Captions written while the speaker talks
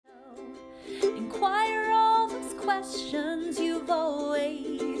Inquire all those questions you've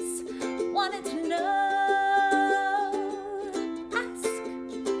always wanted to know. Ask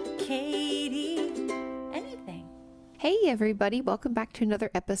Katie anything. Hey everybody, welcome back to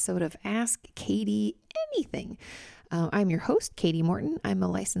another episode of Ask Katie Anything. I'm your host, Katie Morton. I'm a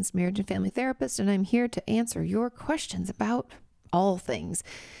licensed marriage and family therapist, and I'm here to answer your questions about all things.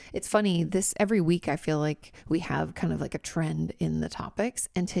 It's funny, every week I feel like we have kind of like a trend in the topics,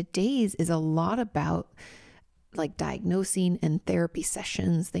 and today's is a lot about like diagnosing and therapy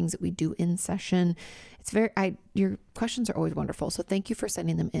sessions, things that we do in session. Your questions are always wonderful. So thank you for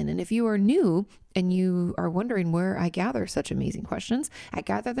sending them in. And if you are new and you are wondering where I gather such amazing questions, I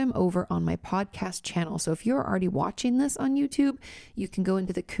gather them over on my podcast channel. So if you're already watching this on YouTube, you can go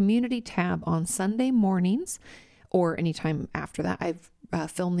into the community tab on Sunday mornings or anytime after that. I've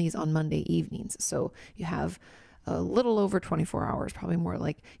filmed these on Monday evenings. So you have a little over 24 hours, probably more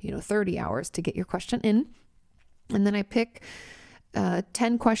like, 30 hours to get your question in. And then I pick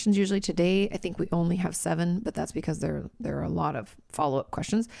 10 questions usually. Today, I think we only have 7, but that's because there are a lot of follow-up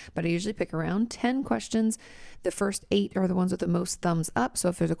questions. But I usually pick around 10 questions. The first 8 are the ones with the most thumbs up. So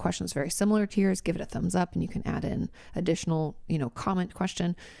if there's a question that's very similar to yours, give it a thumbs up and you can add in additional, comment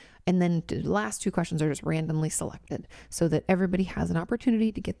question. And then the last 2 questions are just randomly selected so that everybody has an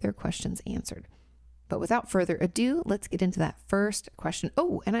opportunity to get their questions answered. But without further ado, let's get into that first question.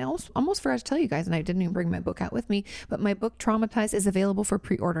 Oh, and I almost forgot to tell you guys, and I didn't even bring my book out with me, but my book Traumatized is available for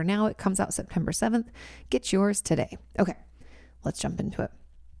pre-order now. It comes out September 7th. Get yours today. Okay, let's jump into it.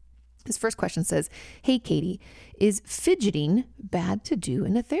 This first question says, "Hey Katie, is fidgeting bad to do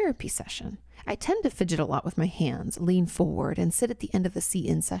in a therapy session? I tend to fidget a lot with my hands, lean forward, and sit at the end of the seat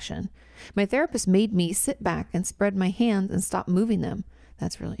in session. My therapist made me sit back and spread my hands and stop moving them."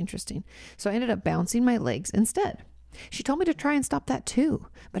 That's really interesting. So I ended up bouncing my legs instead. She told me to try and stop that too,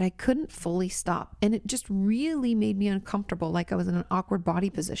 but I couldn't fully stop. And it just really made me uncomfortable, like I was in an awkward body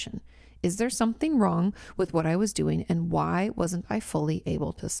position. Is there something wrong with what I was doing, and why wasn't I fully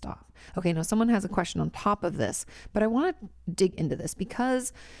able to stop? Okay, now someone has a question on top of this, but I want to dig into this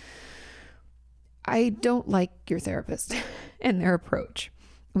because I don't like your therapist and their approach.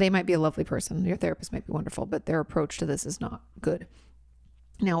 They might be a lovely person. Your therapist might be wonderful, but their approach to this is not good.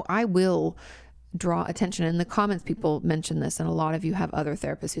 Now, I will draw attention. In the comments, people mention this, and a lot of you have other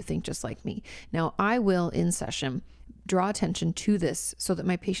therapists who think just like me. Now, I will, in session, draw attention to this so that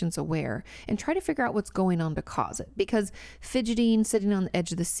my patient's aware and try to figure out what's going on to cause it. Because fidgeting, sitting on the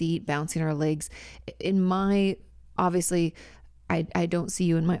edge of the seat, bouncing our legs, obviously, I don't see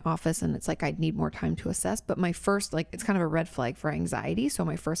you in my office and it's like I'd need more time to assess. But my first, it's kind of a red flag for anxiety. So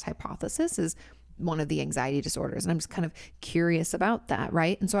my first hypothesis is one of the anxiety disorders. And I'm just kind of curious about that,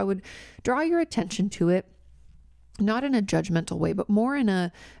 right? And so I would draw your attention to it, not in a judgmental way, but more in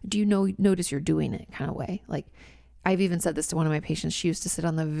a, do you notice you're doing it kind of way? Like I've even said this to one of my patients. She used to sit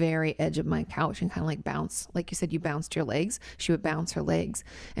on the very edge of my couch and kind of like bounce. Like you said, you bounced your legs. She would bounce her legs.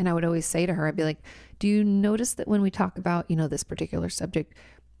 And I would always say to her, I'd be like, do you notice that when we talk about, this particular subject,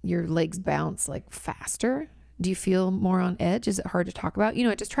 your legs bounce like faster? Do you feel more on edge? Is it hard to talk about?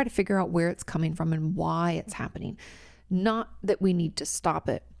 I just try to figure out where it's coming from and why it's happening. Not that we need to stop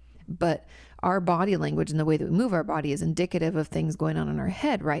it, but our body language and the way that we move our body is indicative of things going on in our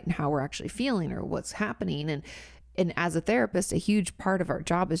head, right? And how we're actually feeling or what's happening. And as a therapist, a huge part of our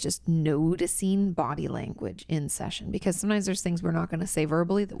job is just noticing body language in session, because sometimes there's things we're not going to say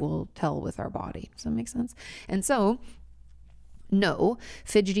verbally that we'll tell with our body. Does that make sense? And so no,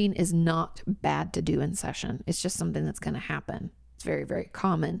 fidgeting is not bad to do in session. It's just something that's going to happen. It's very, very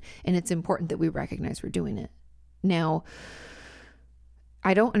common. And it's important that we recognize we're doing it. Now,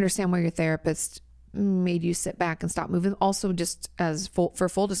 I don't understand why your therapist made you sit back and stop moving. Also, just for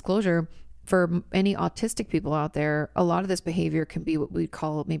full disclosure, for any autistic people out there, a lot of this behavior can be what we'd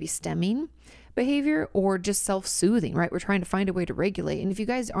call maybe stemming behavior or just self-soothing, right? We're trying to find a way to regulate. And if you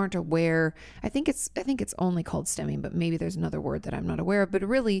guys aren't aware, I think it's only called stemming, but maybe there's another word that I'm not aware of, but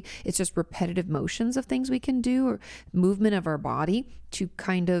really it's just repetitive motions of things we can do or movement of our body to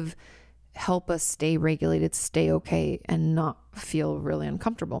kind of help us stay regulated, stay okay, and not feel really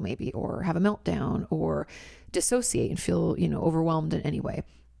uncomfortable maybe, or have a meltdown or dissociate and feel, overwhelmed in any way.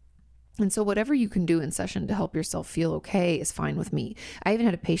 And so whatever you can do in session to help yourself feel okay is fine with me. I even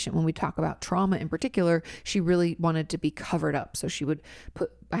had a patient, when we talk about trauma in particular, she really wanted to be covered up. So she would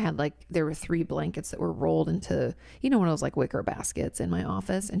there were 3 blankets that were rolled into, one of those wicker baskets in my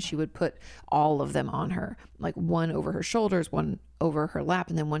office. And she would put all of them on her, one over her shoulders, one over her lap.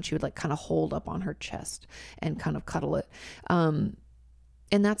 And then one she would kind of hold up on her chest and kind of cuddle it. And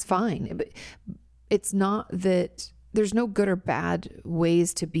that's fine. But it's not that there's no good or bad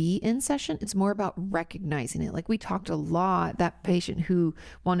ways to be in session. It's more about recognizing it. Like we talked a lot, that patient who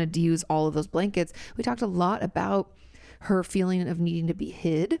wanted to use all of those blankets, we talked a lot about her feeling of needing to be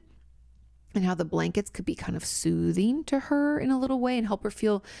hid and how the blankets could be kind of soothing to her in a little way and help her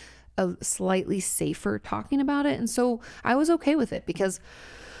feel slightly safer talking about it. And so I was okay with it because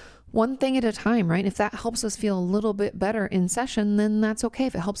one thing at a time, right? If that helps us feel a little bit better in session, then that's okay.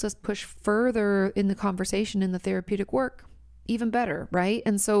 If it helps us push further in the conversation, in the therapeutic work, even better, right?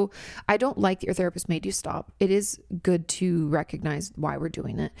 And so I don't like that your therapist made you stop. It is good to recognize why we're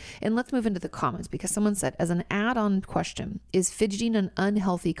doing it. And let's move into the comments because someone said, as an add-on question, is fidgeting an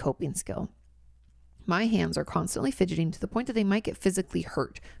unhealthy coping skill? My hands are constantly fidgeting to the point that they might get physically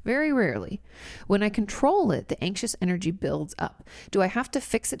hurt. Very rarely. When I control it, the anxious energy builds up. Do I have to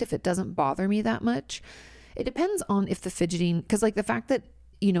fix it if it doesn't bother me that much? It depends on if the fidgeting, because like the fact that,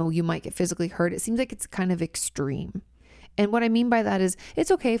 you might get physically hurt, it seems like it's kind of extreme. And what I mean by that is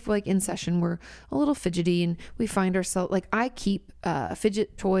it's okay if like in session we're a little fidgety and we find ourselves, like I keep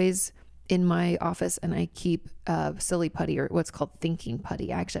fidget toys in my office and I keep silly putty or what's called thinking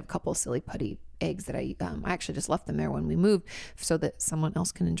putty. I actually have a couple of silly putty eggs that I actually just left them there when we moved so that someone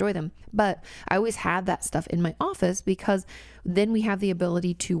else can enjoy them. But I always had that stuff in my office because then we have the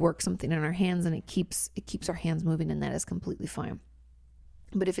ability to work something in our hands and it keeps our hands moving, and that is completely fine.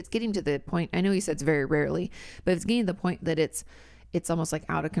 But if it's getting to the point, I know you said it's very rarely, but if it's getting to the point that it's almost like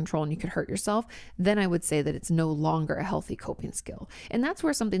out of control and you could hurt yourself, then I would say that it's no longer a healthy coping skill. And that's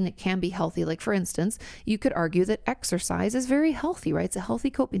where something that can be healthy, like for instance, you could argue that exercise is very healthy, right? It's a healthy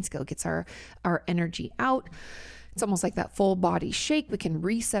coping skill. It gets our energy out. It's almost like that full body shake. We can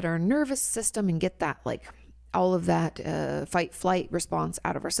reset our nervous system and get that like all of that fight flight response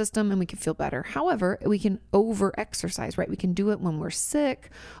out of our system, and we can feel better. However, we can over exercise, right? We can do it when we're sick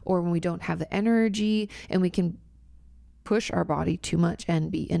or when we don't have the energy, and we can push our body too much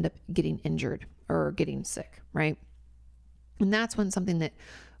and end up getting injured or getting sick, right? And that's when something that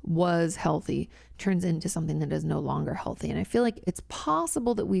was healthy turns into something that is no longer healthy. And I feel like it's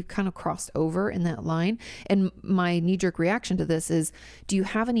possible that we've kind of crossed over in that line. And my knee-jerk reaction to this is, do you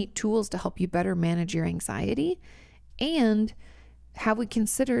have any tools to help you better manage your anxiety? And have we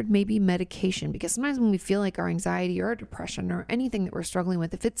considered maybe medication? Because sometimes when we feel like our anxiety or our depression or anything that we're struggling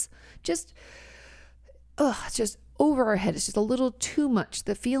with, if it's just over our head, it's just a little too much,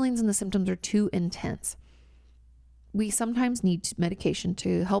 the feelings and the symptoms are too intense, we sometimes need medication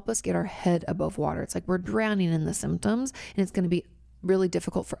to help us get our head above water. It's like we're drowning in the symptoms, and it's going to be really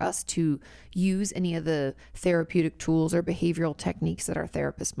difficult for us to use any of the therapeutic tools or behavioral techniques that our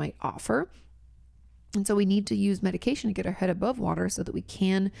therapist might offer. And so we need to use medication to get our head above water so that we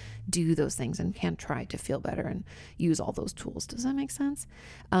can do those things and can try to feel better and use all those tools. Does that make sense?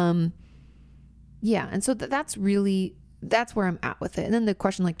 Yeah. And so that's where I'm at with it. And then the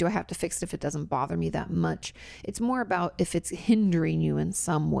question, like, do I have to fix it if it doesn't bother me that much? It's more about if it's hindering you in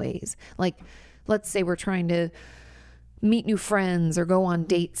some ways. Like, let's say we're trying to meet new friends or go on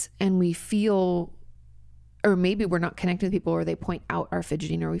dates and we feel, or maybe we're not connecting with people, or they point out our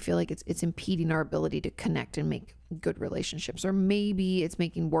fidgeting, or we feel like it's impeding our ability to connect and make good relationships, or maybe it's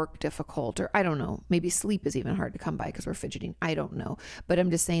making work difficult, or I don't know, maybe sleep is even hard to come by because we're fidgeting. I don't know. But I'm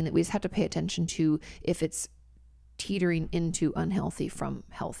just saying that we just have to pay attention to if it's teetering into unhealthy from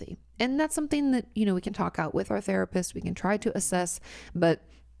healthy. And that's something that, we can talk out with our therapist. We can try to assess, but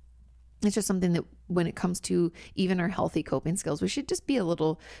it's just something that when it comes to even our healthy coping skills, we should just be a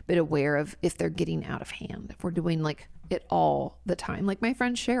little bit aware of if they're getting out of hand, if we're doing like it all the time. Like my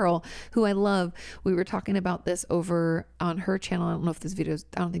friend Cheryl, who I love, we were talking about this over on her channel. I don't know if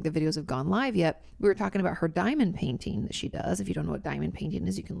I don't think the videos have gone live yet. We were talking about her diamond painting that she does. If you don't know what diamond painting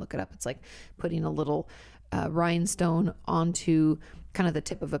is, you can look it up. It's like putting a little rhinestone onto kind of the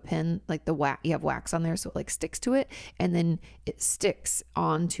tip of a pen, like the wax, you have wax on there, so it like sticks to it, and then it sticks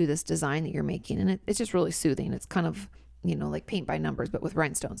onto this design that you're making, and it's just really soothing. It's kind of, like paint by numbers, but with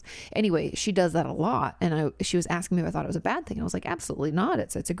rhinestones. Anyway, she does that a lot, and she was asking me if I thought it was a bad thing. I was like, absolutely not.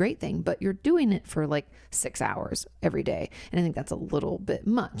 It's a great thing, but you're doing it for like 6 hours every day, and I think that's a little bit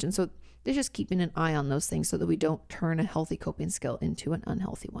much. And so they're just keeping an eye on those things so that we don't turn a healthy coping skill into an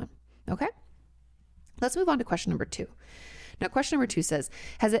unhealthy one. Okay, let's move on to question number 2. Now, question number 2 says,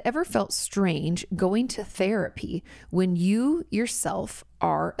 has it ever felt strange going to therapy when you yourself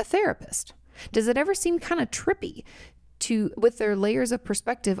are a therapist? Does it ever seem kind of trippy with their layers of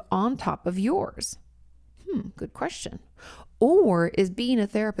perspective on top of yours? Good question. Or is being a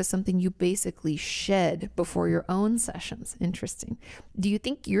therapist something you basically shed before your own sessions? Interesting. Do you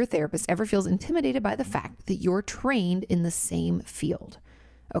think your therapist ever feels intimidated by the fact that you're trained in the same field?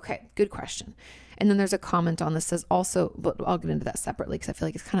 Okay, good question. And then there's a comment on this says also, but I'll get into that separately because I feel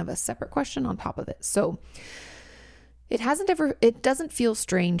like it's kind of a separate question on top of it. So it doesn't feel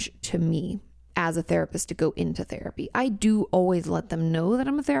strange to me as a therapist to go into therapy. I do always let them know that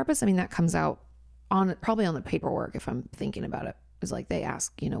I'm a therapist. I mean, that comes out probably on the paperwork if I'm thinking about it. It's like they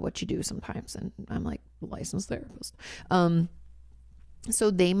ask, what you do sometimes. And I'm like, licensed therapist.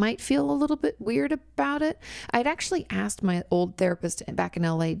 So they might feel a little bit weird about it. I'd actually asked my old therapist back in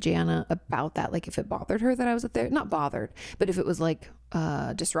LA, Jana, about that. Like if it bothered her that I was not bothered, but if it was like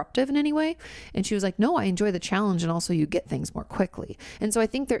disruptive in any way. And she was like, no, I enjoy the challenge. And also you get things more quickly. And so I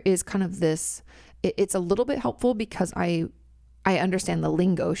think there is kind of this, it's a little bit helpful because I understand the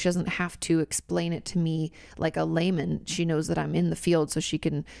lingo. She doesn't have to explain it to me like a layman. She knows that I'm in the field, so she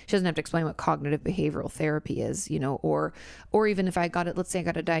doesn't have to explain what cognitive behavioral therapy is, or even if let's say I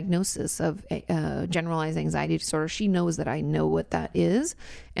got a diagnosis of generalized anxiety disorder, she knows that I know what that is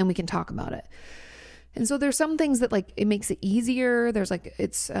and we can talk about it. And so there's some things that like, it makes it easier. There's like,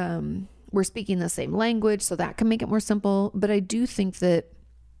 we're speaking the same language, so that can make it more simple. But I do think that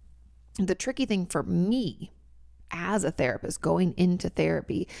the tricky thing for me as a therapist going into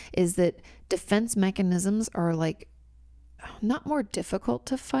therapy is that defense mechanisms are like not more difficult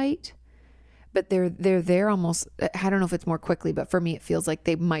to fight, but they're there almost, I don't know if it's more quickly, but for me, it feels like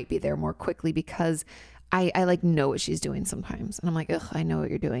they might be there more quickly because I like know what she's doing sometimes. And I'm like, ugh, I know what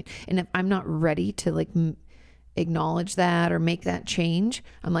you're doing. And if I'm not ready to like acknowledge that or make that change,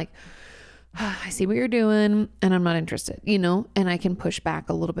 I'm like, I see what you're doing and I'm not interested, and I can push back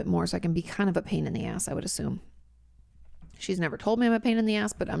a little bit more. So I can be kind of a pain in the ass, I would assume. She's never told me I'm a pain in the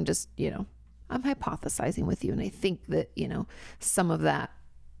ass, but I'm just, I'm hypothesizing with you. And I think that, some of that,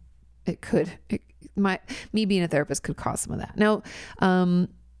 me being a therapist could cause some of that. Now, and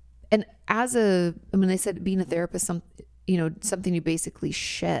when they said being a therapist, something you basically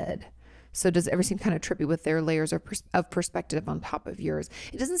shed. So does it ever seem kind of trippy with their layers of perspective on top of yours?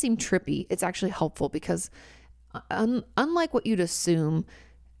 It doesn't seem trippy. It's actually helpful because unlike what you'd assume,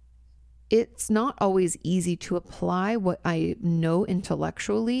 it's not always easy to apply what I know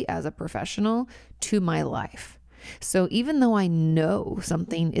intellectually as a professional to my life. So even though I know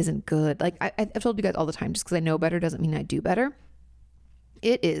something isn't good, like I've told you guys all the time, just because I know better doesn't mean I do better.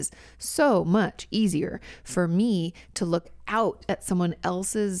 It is so much easier for me to look out at someone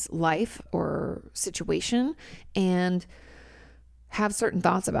else's life or situation and have certain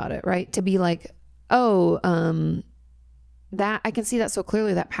thoughts about it, right? To be like, that I can see that so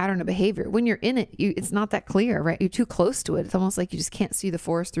clearly, that pattern of behavior. When you're in it, it's not that clear, right? You're too close to it. It's almost like you just can't see the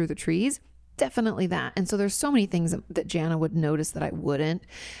forest through the trees. Definitely that. And so there's so many things that Jana would notice that I wouldn't.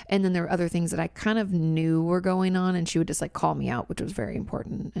 And then there were other things that I kind of knew were going on and she would just like call me out, which was very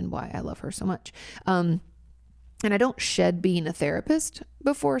important and why I love her so much. And I don't shed being a therapist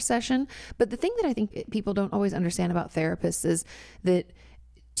before a session. But the thing that I think people don't always understand about therapists is that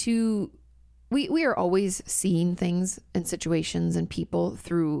we are always seeing things and situations and people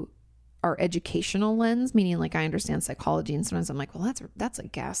through our educational lens, meaning like I understand psychology and sometimes I'm like, well, that's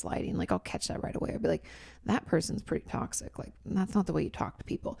like gaslighting. Like I'll catch that right away. I'll be like, that person's pretty toxic. Like that's not the way you talk to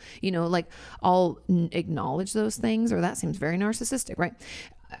people, like I'll acknowledge those things, or that seems very narcissistic, right?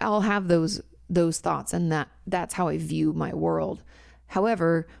 I'll have those thoughts and that's how I view my world.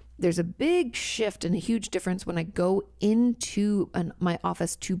 However, there's a big shift and a huge difference when I go into my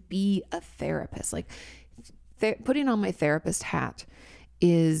office to be a therapist. Like putting on my therapist hat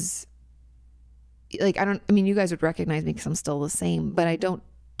is like, you guys would recognize me because I'm still the same, but I don't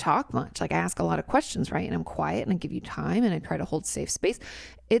talk much. Like I ask a lot of questions, right? And I'm quiet and I give you time and I try to hold safe space.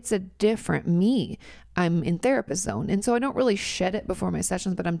 It's a different me. I'm in therapist zone. And so I don't really shed it before my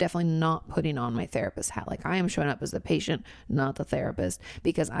sessions, but I'm definitely not putting on my therapist hat. Like I am showing up as the patient, not the therapist,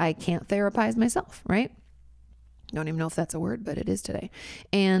 because I can't therapize myself, right? Don't even know if that's a word, but it is today.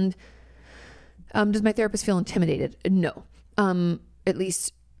 And does my therapist feel intimidated? No. At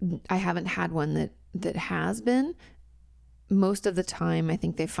least I haven't had one that has been. Most of the time, I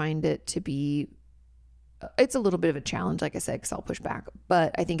think they find it to be, it's a little bit of a challenge, like I said, because I'll push back.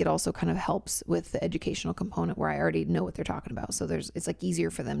 But I think it also kind of helps with the educational component where I already know what they're talking about. So it's like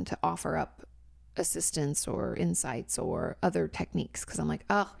easier for them to offer up assistance or insights or other techniques because I'm like,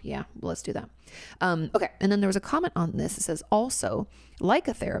 oh yeah, well, let's do that. Okay. And then there was a comment on this. It says, also, like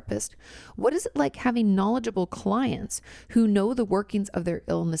a therapist, what is it like having knowledgeable clients who know the workings of their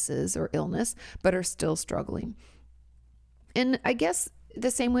illnesses or illness, but are still struggling? And I guess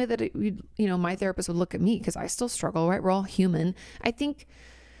the same way that my therapist would look at me because I still struggle, right? We're all human. I think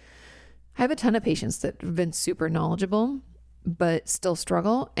I have a ton of patients that have been super knowledgeable, but still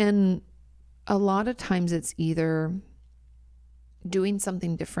struggle. And a lot of times it's either doing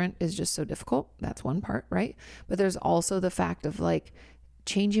something different is just so difficult. That's one part, right? But there's also the fact of like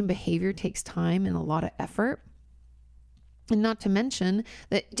changing behavior takes time and a lot of effort. And not to mention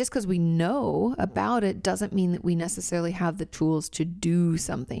that just because we know about it doesn't mean that we necessarily have the tools to do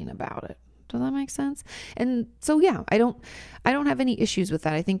something about it. Does that make sense? And so, yeah, I don't have any issues with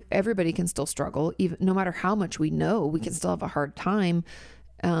that. I think everybody can still struggle, even no matter how much we know, we can still have a hard time.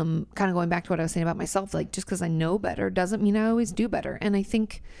 Kind of going back to what I was saying about myself, like just because I know better doesn't mean I always do better. And I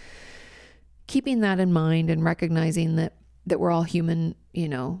think keeping that in mind and recognizing that we're all human,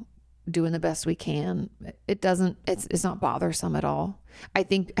 doing the best we can, it's not bothersome at all. I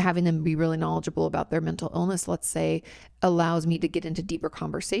think having them be really knowledgeable about their mental illness, let's say, allows me to get into deeper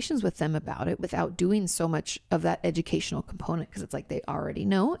conversations with them about it without doing so much of that educational component, because it's like they already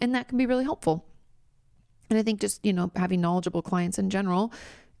know, and that can be really helpful. And I think just, having knowledgeable clients in general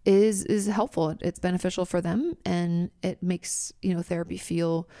is helpful. It's beneficial for them, and it makes, therapy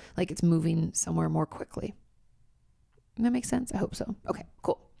feel like it's moving somewhere more quickly. That makes sense? I hope so. Okay,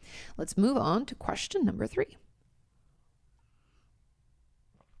 cool. Let's move on to question number 3.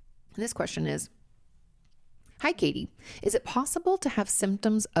 And this question is, hi, Katie. Is it possible to have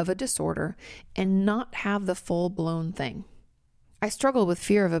symptoms of a disorder and not have the full-blown thing? I struggle with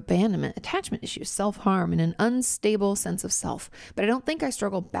fear of abandonment, attachment issues, self-harm, and an unstable sense of self, but I don't think I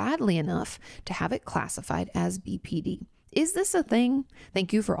struggle badly enough to have it classified as BPD. Is this a thing?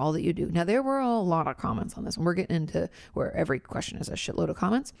 Thank you for all that you do. Now, there were a lot of comments on this, and we're getting into where every question is a shitload of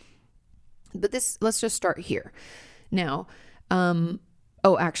comments. But let's just start here. Now,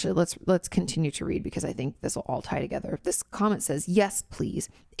 actually, let's continue to read because I think this will all tie together. This comment says, yes, please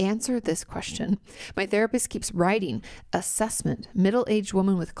answer this question. My therapist keeps writing assessment, middle-aged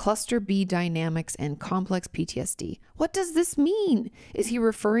woman with cluster B dynamics and complex PTSD. What does this mean? Is he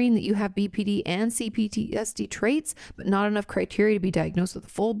referring that you have BPD and CPTSD traits, but not enough criteria to be diagnosed with a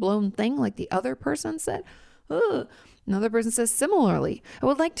full-blown thing like the other person said? Ugh. Another person says, similarly, I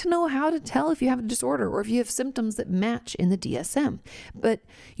would like to know how to tell if you have a disorder or if you have symptoms that match in the DSM, but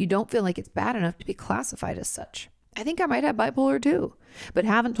you don't feel like it's bad enough to be classified as such. I think I might have bipolar too, but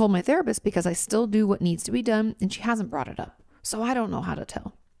haven't told my therapist because I still do what needs to be done and she hasn't brought it up. So I don't know how to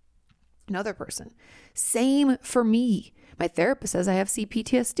tell. Another person, same for me. My therapist says I have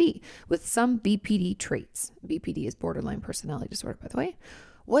CPTSD with some BPD traits. BPD is borderline personality disorder, by the way.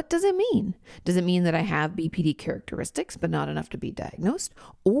 What does it mean? Does it mean that I have BPD characteristics, but not enough to be diagnosed?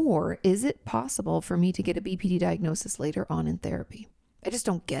 Or is it possible for me to get a BPD diagnosis later on in therapy? I just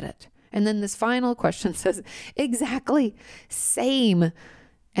don't get it. And then this final question says, exactly, same.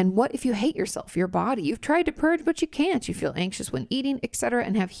 And what if you hate yourself, your body? You've tried to purge, but you can't. You feel anxious when eating, etc.,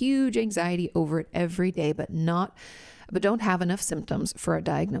 and have huge anxiety over it every day, but don't have enough symptoms for a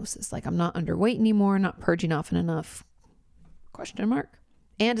diagnosis. Like I'm not underweight anymore, not purging often enough? ?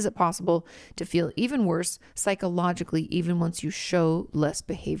 And is it possible to feel even worse psychologically even once you show less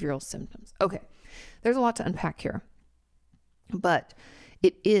behavioral symptoms? Okay, there's a lot to unpack here, but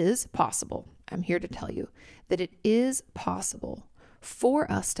it is possible. I'm here to tell you that it is possible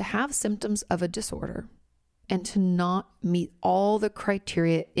for us to have symptoms of a disorder and to not meet all the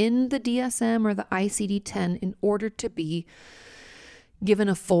criteria in the DSM or the ICD-10 in order to be given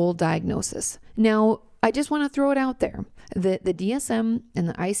a full diagnosis. Now, I just want to throw it out there that the DSM and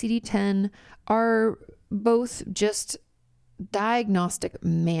the ICD-10 are both just diagnostic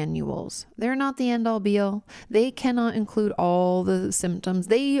manuals. They're not the end all be all. They cannot include all the symptoms.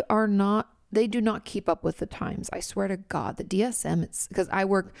 They do not keep up with the times. I swear to God, the DSM, it's because I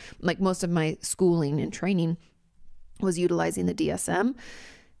work, like most of my schooling and training was utilizing the DSM.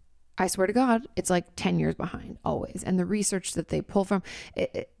 I swear to God, it's like 10 years behind always. And the research that they pull from,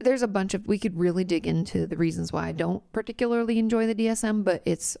 there's a bunch of, we could really dig into the reasons why I don't particularly enjoy the DSM, but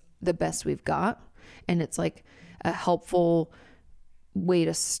it's the best we've got. And it's like a helpful way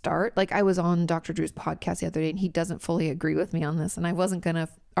to start. Like I was on Dr. Drew's podcast the other day and he doesn't fully agree with me on this. And I wasn't going to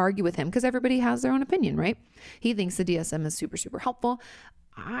argue with him because everybody has their own opinion, right? He thinks the DSM is super, super helpful.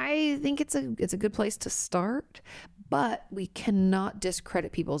 I think it's a good place to start, but we cannot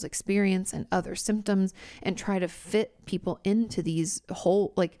discredit people's experience and other symptoms and try to fit people into these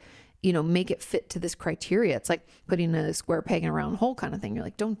whole, make it fit to this criteria. It's like putting a square peg in a round hole kind of thing. You're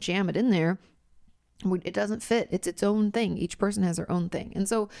like, don't jam it in there. It doesn't fit. It's its own thing. Each person has their own thing. And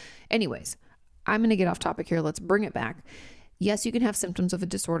so anyways, I'm going to get off topic here. Let's bring it back. Yes, you can have symptoms of a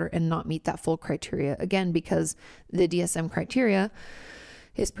disorder and not meet that full criteria. Again, because the DSM criteria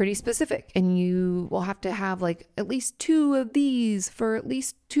is pretty specific, and you will have to have like at least 2 of these for at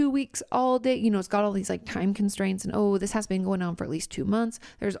least 2 weeks all day. It's got all these like time constraints, and this has been going on for at least 2 months.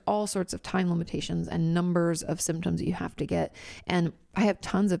 There's all sorts of time limitations and numbers of symptoms that you have to get. And I have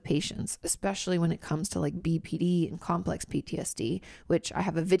tons of patients, especially when it comes to like BPD and complex PTSD, which I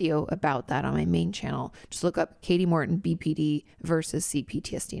have a video about that on my main channel. Just look up Katie Morton BPD versus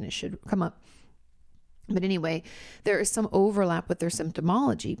CPTSD and it should come up. But anyway, there is some overlap with their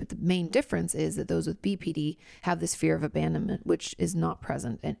symptomology, but the main difference is that those with BPD have this fear of abandonment, which is not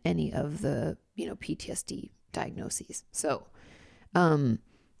present in any of the, PTSD diagnoses. So,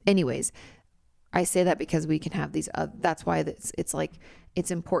 anyways, I say that because we can have these, that's why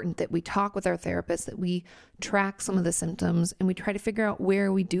it's important that we talk with our therapist, that we track some of the symptoms and we try to figure out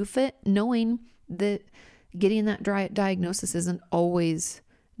where we do fit, knowing that getting that diagnosis isn't always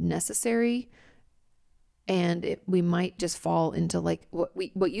necessary. And we might just fall into like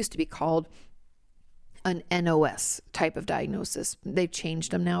what used to be called an NOS type of diagnosis. They've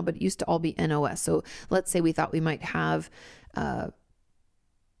changed them now, but it used to all be NOS. So let's say we thought we might have an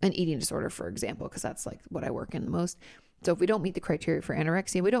eating disorder, for example, because that's like what I work in the most. So if we don't meet the criteria for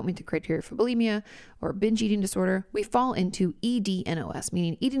anorexia, we don't meet the criteria for bulimia or binge eating disorder, we fall into EDNOS,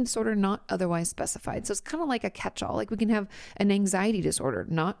 meaning eating disorder not otherwise specified. So it's kind of like a catch-all. Like we can have an anxiety disorder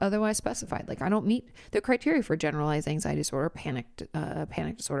not otherwise specified. Like I don't meet the criteria for generalized anxiety disorder, panic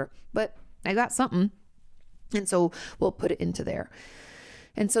disorder, but I got something. And so we'll put it into there.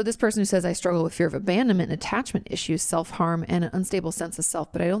 And so this person who says, I struggle with fear of abandonment and attachment issues, self-harm, and an unstable sense of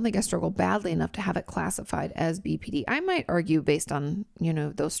self, but I don't think I struggle badly enough to have it classified as BPD. I might argue based on,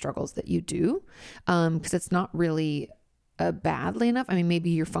 those struggles that you do, because it's not really badly enough. I mean,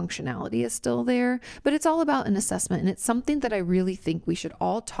 maybe your functionality is still there, but it's all about an assessment. And it's something that I really think we should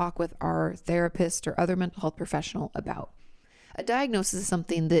all talk with our therapist or other mental health professional about. A diagnosis is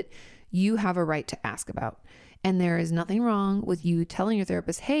something that you have a right to ask about. And there is nothing wrong with you telling your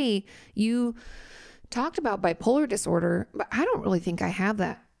therapist, hey, you talked about bipolar disorder, but I don't really think I have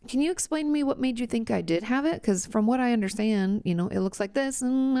that. Can you explain to me what made you think I did have it? Because from what I understand, it looks like this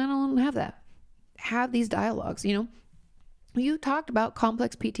and I don't have that. Have these dialogues, You talked about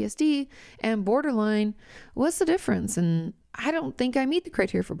complex PTSD and borderline. What's the difference? And I don't think I meet the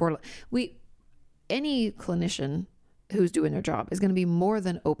criteria for borderline. Any clinician who's doing their job is going to be more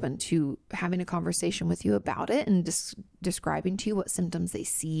than open to having a conversation with you about it and describing to you what symptoms they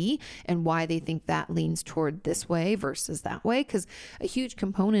see and why they think that leans toward this way versus that way. Because a huge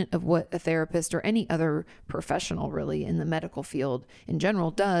component of what a therapist or any other professional really in the medical field in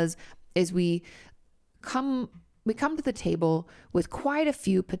general does is we come to the table with quite a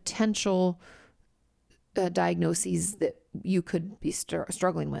few potential diagnoses that you could be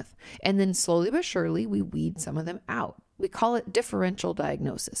struggling with. And then slowly but surely, we weed some of them out. We call it differential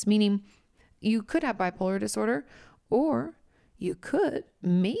diagnosis, meaning you could have bipolar disorder, or you could,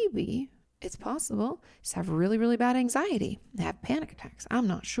 maybe it's possible, just have really, really bad anxiety, have panic attacks. I'm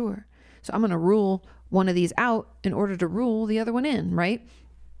not sure. So I'm going to rule one of these out in order to rule the other one in, right?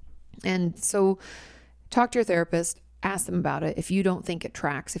 And so talk to your therapist. Ask them about it. If you don't think it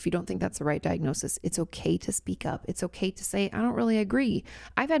tracks, if you don't think that's the right diagnosis, it's okay to speak up. It's okay to say, I don't really agree.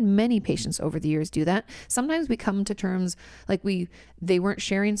 I've had many patients over the years do that. Sometimes we come to terms like they weren't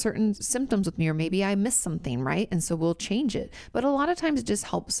sharing certain symptoms with me, or maybe I missed something, right? And so we'll change it. But a lot of times it just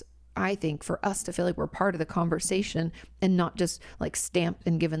helps, I think, for us to feel like we're part of the conversation and not just like stamped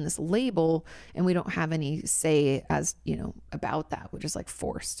and given this label and we don't have any say as, about that. We're just like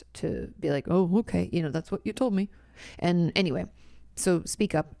forced to be like, oh, okay, that's what you told me. And anyway, so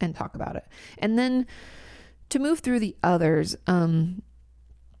speak up and talk about it. And then to move through the others,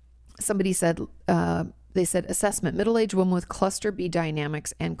 somebody said, they said assessment, middle-aged woman with cluster B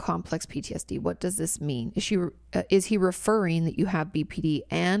dynamics and complex PTSD. What does this mean? Is he referring that you have BPD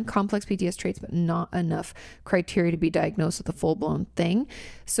and complex PTSD traits, but not enough criteria to be diagnosed with a full-blown thing?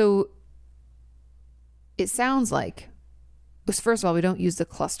 So it sounds like, first of all, we don't use the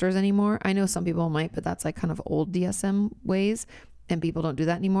clusters anymore. I know some people might, but that's like kind of old DSM ways, and people don't do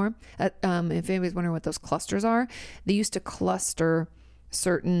that anymore. If anybody's wondering what those clusters are, they used to cluster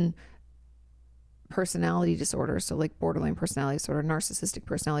certain personality disorders. So like borderline personality disorder, narcissistic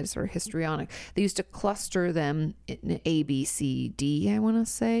personality disorder, histrionic. They used to cluster them in A, B, C, D, I want to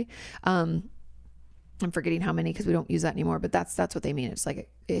say. I'm forgetting how many because we don't use that anymore, but that's what they mean. It's like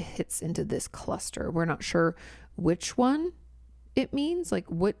it hits into this cluster. We're not sure which one it means, like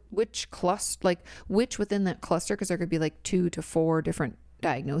which cluster, like which within that cluster, because there could be like 2 to 4 different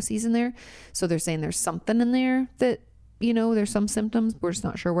diagnoses in there. So they're saying there's something in there that, there's some symptoms. We're just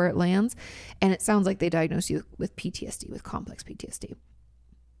not sure where it lands. And it sounds like they diagnosed you with PTSD, with complex PTSD.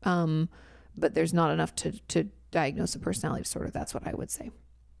 but there's not enough to diagnose a personality disorder. That's what I would say.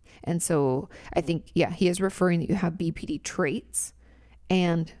 And so I think, yeah, he is referring that you have BPD traits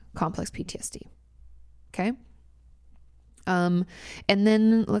and complex PTSD. Okay. And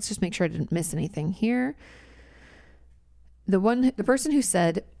then let's just make sure I didn't miss anything here. The person who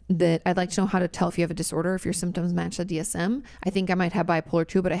said that I'd like to know how to tell if you have a disorder, if your symptoms match the DSM. I think I might have bipolar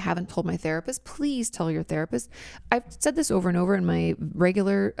 2, but I haven't told my therapist. Please tell your therapist. I've said this over and over in my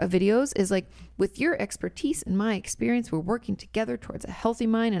regular videos, is like, with your expertise and my experience, we're working together towards a healthy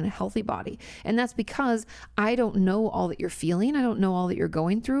mind and a healthy body. And that's because I don't know all that you're feeling. I don't know all that you're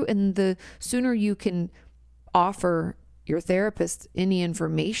going through. And the sooner you can offer your therapist any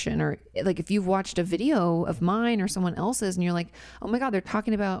information, or like if you've watched a video of mine or someone else's and you're like, oh my God, they're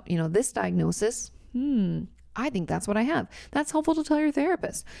talking about, this diagnosis. I think that's what I have. That's helpful to tell your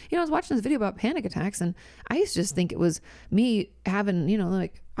therapist. I was watching this video about panic attacks and I used to just think it was me having,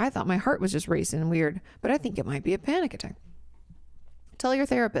 like I thought my heart was just racing weird, but I think it might be a panic attack. Tell your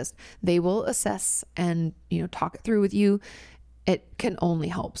therapist. They will assess and, talk it through with you. It can only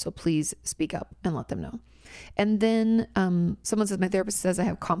help. So please speak up and let them know. And then someone says, my therapist says I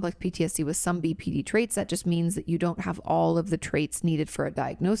have complex PTSD with some BPD traits. That just means that you don't have all of the traits needed for a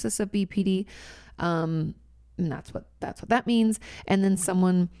diagnosis of BPD. And that's what that means. And then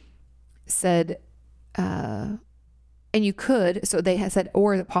someone said, and you could, so they had said,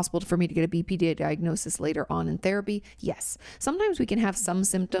 or is it possible for me to get a BPD diagnosis later on in therapy? Yes. Sometimes we can have some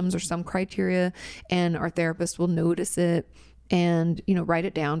symptoms or some criteria and our therapist will notice it and, write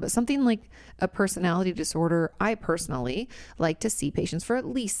it down. But something like a personality disorder, I personally like to see patients for at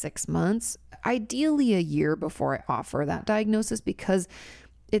least 6 months, ideally a year before I offer that diagnosis, because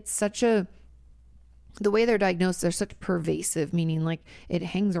it's the way they're diagnosed, they're such pervasive, meaning like it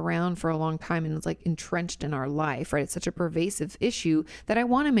hangs around for a long time and it's like entrenched in our life, right? It's such a pervasive issue that I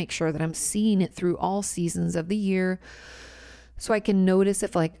want to make sure that I'm seeing it through all seasons of the year. So I can notice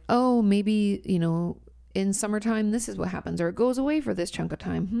if like, oh, maybe, in summertime, this is what happens, or it goes away for this chunk of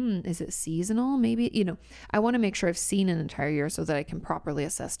time. Is it seasonal? Maybe, I want to make sure I've seen an entire year so that I can properly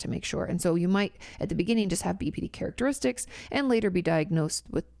assess to make sure. And so you might at the beginning just have BPD characteristics and later be diagnosed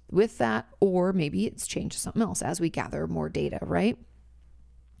with that, or maybe it's changed to something else as we gather more data, right?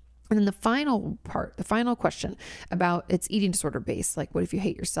 And then the final question about it's eating disorder based, like what if you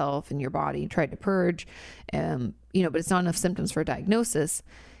hate yourself and your body and tried to purge, but it's not enough symptoms for a diagnosis.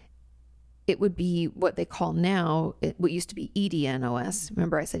 It would be what they call now, what used to be EDNOS.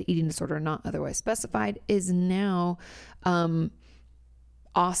 Remember I said eating disorder not otherwise specified, is now OSFED,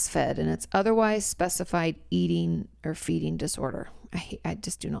 and it's otherwise specified eating or feeding disorder. I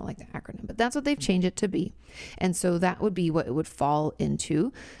just do not like the acronym, but that's what they've changed it to be. And so that would be what it would fall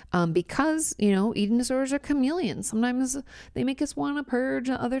into, because, eating disorders are chameleons. Sometimes they make us want to purge,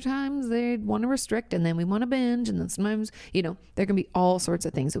 other times they want to restrict, and then we want to binge. And then sometimes, there can be all sorts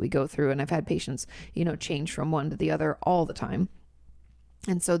of things that we go through. And I've had patients, change from one to the other all the time.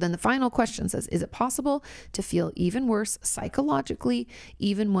 And so then the final question says, is it possible to feel even worse psychologically,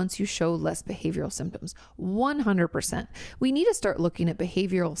 even once you show less behavioral symptoms? 100%. We need to start looking at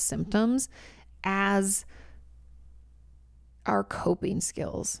behavioral symptoms as our coping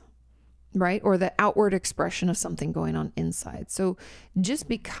skills, right? Or the outward expression of something going on inside. So just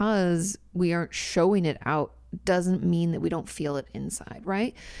because we aren't showing it out doesn't mean that we don't feel it inside,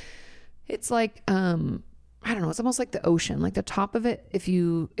 right? It's like, I don't know, it's almost like the ocean, like the top of it. If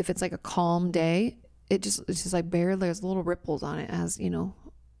it's like a calm day, it's just like barely, there's little ripples on it as,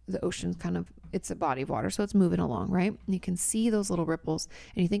 the ocean's it's a body of water. So it's moving along, right? And you can see those little ripples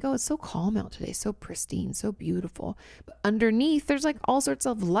and you think, oh, it's so calm out today. So pristine, so beautiful. But underneath there's like all sorts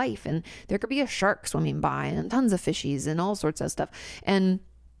of life, and there could be a shark swimming by and tons of fishies and all sorts of stuff. And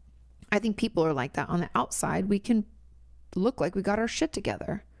I think people are like that. On the outside, we can look like we got our shit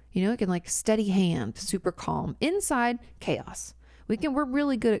together. It can like steady hand, super calm. Inside, chaos. We're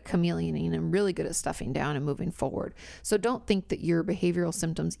really good at chameleoning and really good at stuffing down and moving forward. So don't think that your behavioral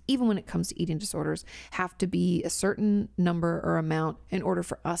symptoms, even when it comes to eating disorders, have to be a certain number or amount in order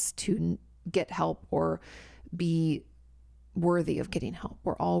for us to get help or be worthy of getting help.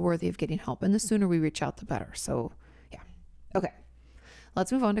 We're all worthy of getting help. And the sooner we reach out, the better. So yeah. Okay.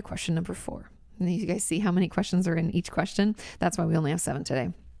 Let's move on to question number 4. And you guys see how many questions are in each question? That's why we only have 7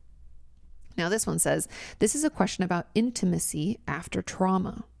 today. Now, this one says, this is a question about intimacy after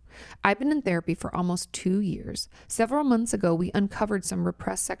trauma. I've been in therapy for almost 2 years. Several months ago, we uncovered some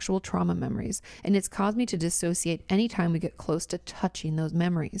repressed sexual trauma memories, and it's caused me to dissociate anytime we get close to touching those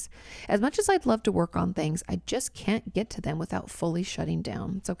memories. As much as I'd love to work on things, I just can't get to them without fully shutting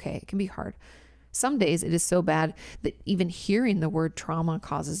down. It's okay. It can be hard. Some days it is so bad that even hearing the word trauma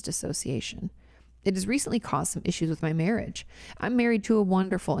causes dissociation. It has recently caused some issues with my marriage. I'm married to a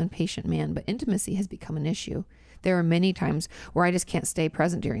wonderful and patient man, but intimacy has become an issue. There are many times where I just can't stay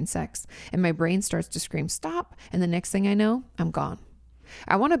present during sex, and my brain starts to scream, stop, and the next thing I know, I'm gone.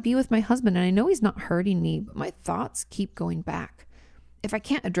 I want to be with my husband, and I know he's not hurting me, but my thoughts keep going back. If I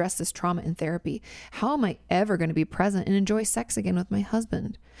can't address this trauma in therapy, how am I ever going to be present and enjoy sex again with my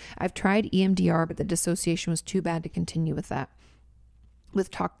husband? I've tried EMDR, but the dissociation was too bad to continue with that. With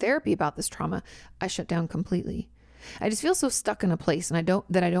talk therapy about this trauma, I shut down completely. I just feel so stuck in a place and I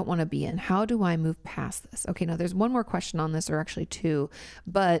don't want to be in. How do I move past this? Okay, now there's one more question on this, or actually two,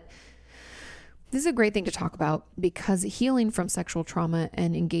 but this is a great thing to talk about because healing from sexual trauma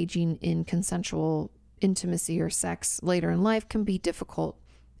and engaging in consensual intimacy or sex later in life can be difficult.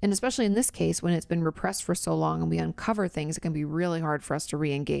 And especially in this case, when it's been repressed for so long and we uncover things, it can be really hard for us to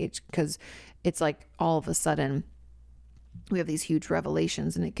re-engage because it's like all of a sudden we have these huge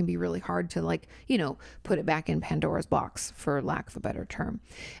revelations and it can be really hard to put it back in Pandora's box, for lack of a better term.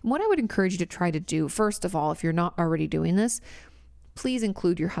 And what I would encourage you to try to do, first of all, if you're not already doing this, please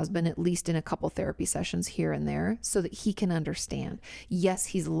include your husband at least in a couple therapy sessions here and there so that he can understand. Yes,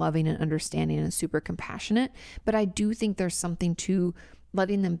 he's loving and understanding and super compassionate, but I do think there's something to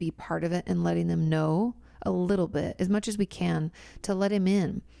letting them be part of it and letting them know a little bit, as much as we can, to let him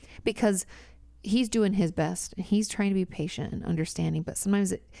in, because he's doing his best and he's trying to be patient and understanding, but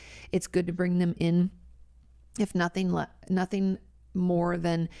sometimes it's good to bring them in, if nothing more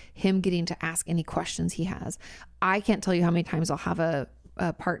than him getting to ask any questions he has. I can't tell you how many times I'll have a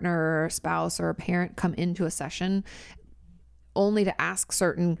partner or a spouse or a parent come into a session only to ask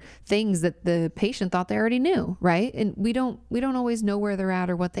certain things that the patient thought they already knew, right? And we don't always know where they're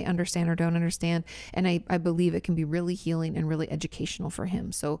at or what they understand or don't understand. And I believe it can be really healing and really educational for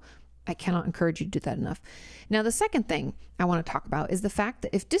him. So I cannot encourage you to do that enough. Now, the second thing I want to talk about is the fact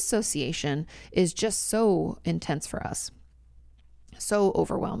that if dissociation is just so intense for us, so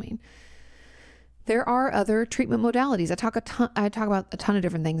overwhelming, there are other treatment modalities. I talk about a ton of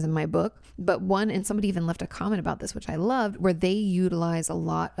different things in my book, but one, and somebody even left a comment about this, which I loved, where they utilize a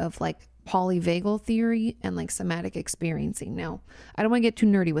lot of like polyvagal theory and like somatic experiencing. Now, I don't want to get too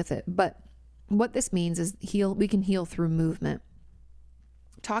nerdy with it, but what this means is we can heal through movement.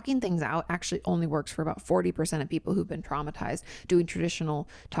 Talking things out actually only works for about 40% of people who've been traumatized doing traditional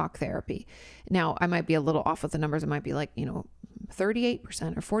talk therapy. Now, I might be a little off with the numbers. It might be like, 38%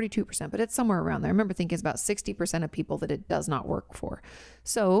 or 42%, but it's somewhere around there. I remember thinking it's about 60% of people that it does not work for.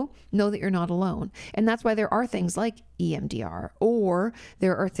 So know that you're not alone. And that's why there are things like EMDR, or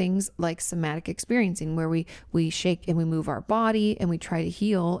there are things like somatic experiencing, where we shake and we move our body and we try to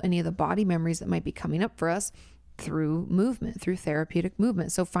heal any of the body memories that might be coming up for us through movement, through therapeutic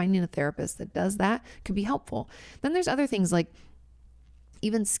movement. So finding a therapist that does that could be helpful. Then there's other things like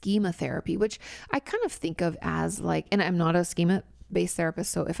even schema therapy, which I kind of think of as like, and I'm not a schema-based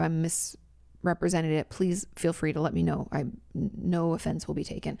therapist, so if I'm misrepresenting it, please feel free to let me know. No offense will be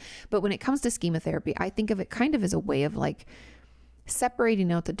taken. But when it comes to schema therapy, I think of it kind of as a way of like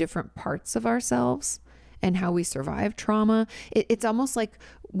separating out the different parts of ourselves and how we survive trauma. It's almost like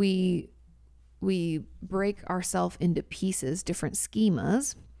we break ourselves into pieces, different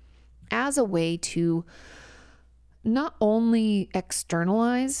schemas, as a way to not only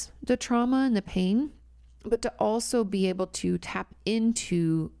externalize the trauma and the pain, but to also be able to tap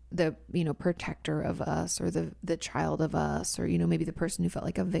into the, protector of us, or the child of us, or, maybe the person who felt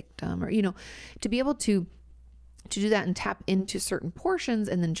like a victim, or, to be able to do that and tap into certain portions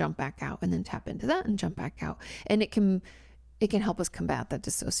and then jump back out, and then tap into that and jump back out. And it can help us combat that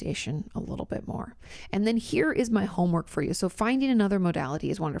dissociation a little bit more. And then here is my homework for you. So finding another modality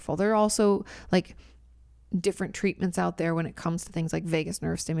is wonderful. There are also like different treatments out there when it comes to things like vagus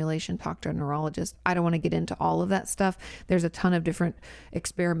nerve stimulation. Talk to a neurologist. I don't want to get into all of that stuff. There's a ton of different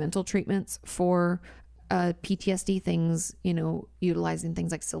experimental treatments for PTSD things, utilizing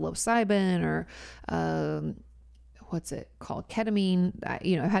things like psilocybin or what's it called? Ketamine.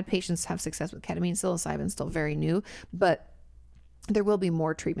 I've had patients have success with ketamine. Psilocybin is still very new, but there will be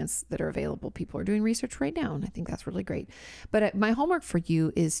more treatments that are available. People are doing research right now, and I think that's really great. But my homework for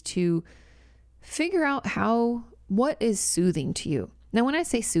you is to figure out what is soothing to you. Now, when I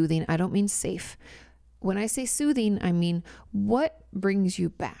say soothing, I don't mean safe. When I say soothing, I mean what brings you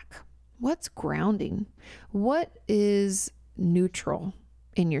back? What's grounding? What is neutral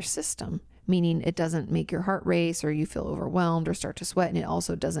in your system? Meaning it doesn't make your heart race or you feel overwhelmed or start to sweat. And it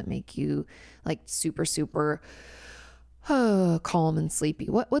also doesn't make you like super, super calm and sleepy.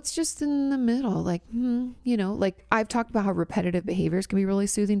 What's just in the middle? Like, like I've talked about how repetitive behaviors can be really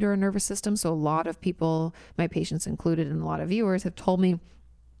soothing to our nervous system. So a lot of people, my patients included, and a lot of viewers have told me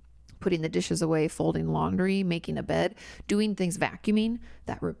putting the dishes away, folding laundry, making a bed, doing things, vacuuming,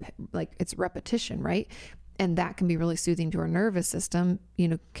 that it's repetition, right? And that can be really soothing to our nervous system,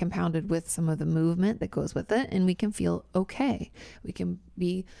 compounded with some of the movement that goes with it. And we can feel okay. We can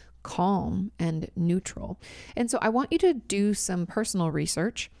be calm and neutral. And so I want you to do some personal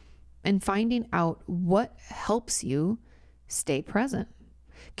research and finding out what helps you stay present.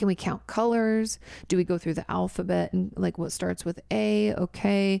 Can we count colors? Do we go through the alphabet and like what starts with A?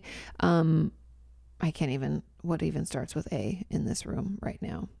 Okay. What even starts with A in this room right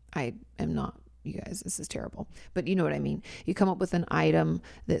now? I am not, you guys, this is terrible, but you know what I mean? You come up with an item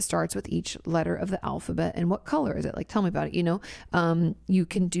that starts with each letter of the alphabet, and what color is it? Like, tell me about it. You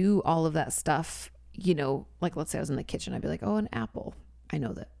can do all of that stuff, like let's say I was in the kitchen, I'd be like, oh, an apple. I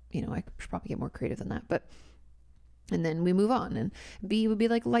know that, I should probably get more creative than that, and then we move on, and B would be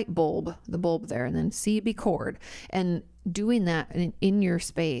like light bulb, the bulb there. And then C would be cord. And doing that in your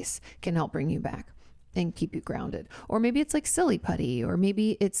space can help bring you back and keep you grounded. Or maybe it's like silly putty, or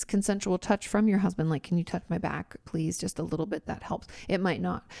maybe it's consensual touch from your husband. Like, can you touch my back, please? Just a little bit. That helps. It might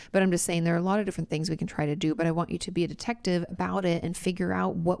not, but I'm just saying there are a lot of different things we can try to do, but I want you to be a detective about it and figure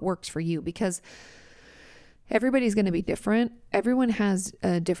out what works for you, because everybody's going to be different. Everyone has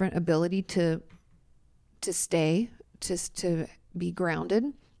a different ability to stay, to be grounded,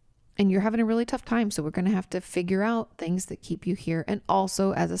 and you're having a really tough time. So we're going to have to figure out things that keep you here. And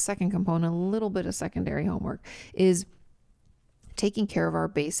also, as a second component, a little bit of secondary homework is taking care of our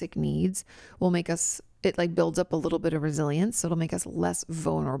basic needs will make us, it like builds up a little bit of resilience. So it'll make us less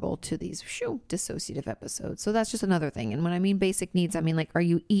vulnerable to these dissociative episodes. So that's just another thing. And when I mean basic needs, I mean like, are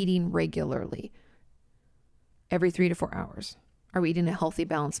you eating regularly every 3 to 4 hours? Are we eating a healthy,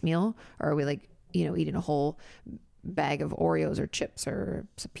 balanced meal? Or are we like, eating a whole bag of Oreos or chips or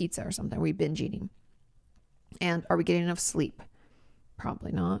pizza or something? Are we binge eating? And are we getting enough sleep?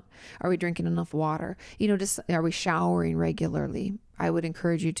 Probably not. Are we drinking enough water? Are we showering regularly? I would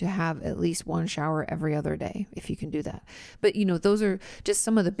encourage you to have at least one shower every other day if you can do that. But those are just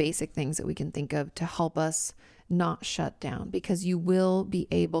some of the basic things that we can think of to help us not shut down, because you will be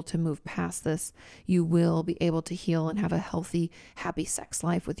able to move past this. You will be able to heal and have a healthy, happy sex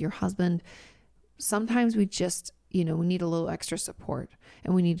life with your husband. Sometimes we just, we need a little extra support,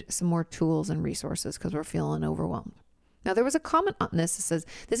 and we need some more tools and resources because we're feeling overwhelmed. Now, there was a comment on this that says,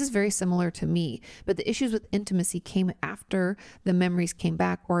 this is very similar to me, but the issues with intimacy came after the memories came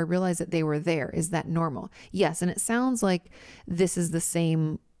back, or I realized that they were there. Is that normal? Yes. And it sounds like this is the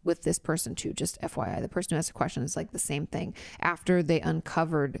same with this person too. Just FYI, the person who asked the question is like the same thing. After they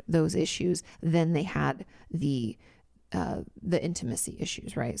uncovered those issues, then they had the intimacy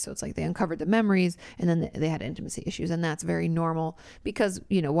issues, right? So it's like they uncovered the memories and then they had intimacy issues, and that's very normal because,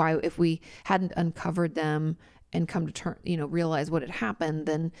 why, if we hadn't uncovered them and come to realize what had happened,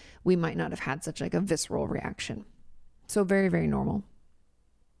 then we might not have had such like a visceral reaction. So very, very normal.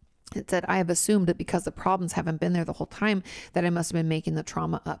 It said, I have assumed that because the problems haven't been there the whole time, that I must have been making the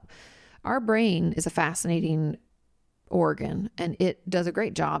trauma up. Our brain is a fascinating organ, and it does a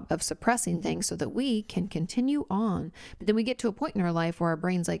great job of suppressing things so that we can continue on. But then we get to a point in our life where our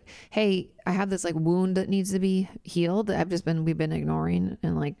brain's like, hey, I have this like wound that needs to be healed. We've been ignoring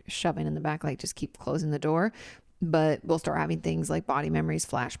and like shoving in the back, like just keep closing the door. But we'll start having things like body memories,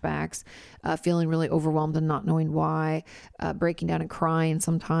 flashbacks, feeling really overwhelmed and not knowing why, breaking down and crying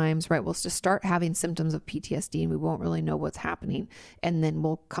sometimes, right? We'll just start having symptoms of PTSD, and we won't really know what's happening. And then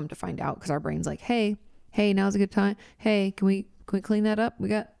we'll come to find out because our brain's like, hey, now's a good time. Hey, can we clean that up? We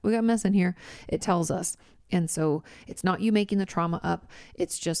got mess in here. It tells us. And so it's not you making the trauma up.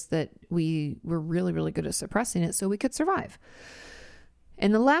 It's just that we were really, really good at suppressing it so we could survive.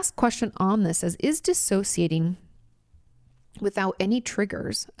 And the last question on this is dissociating without any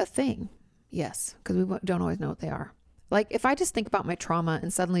triggers a thing? Yes, because we don't always know what they are. Like if I just think about my trauma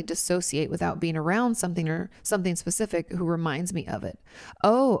and suddenly dissociate without being around something or something specific who reminds me of it.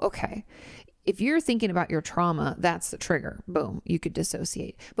 Oh, okay. If you're thinking about your trauma, that's the trigger. Boom, you could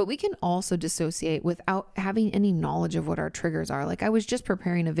dissociate. But we can also dissociate without having any knowledge of what our triggers are. Like I was just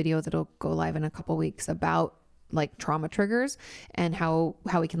preparing a video that'll go live in a couple weeks about like trauma triggers and how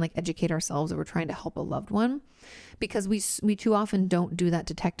we can like educate ourselves if we're trying to help a loved one, because we too often don't do that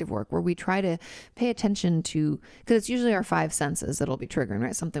detective work where we try to pay attention to, because it's usually our 5 senses that'll be triggering,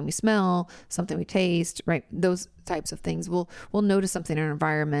 right? Something we smell, something we taste, right? Those types of things. We'll notice something in our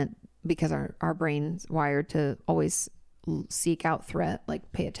environment because our brain's wired to always seek out threat,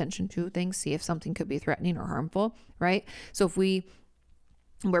 like pay attention to things, see if something could be threatening or harmful, right? So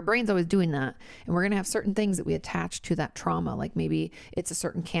our brain's always doing that, and we're going to have certain things that we attach to that trauma. Like maybe it's a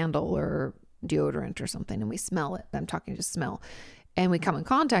certain candle or deodorant or something, and we smell it. I'm talking just smell, and we come in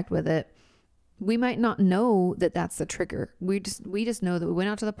contact with it. We might not know that that's the trigger. We just know that we went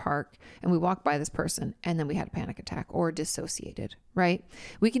out to the park and we walked by this person and then we had a panic attack or dissociated, right?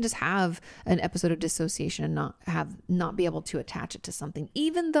 We can just have an episode of dissociation and not be able to attach it to something,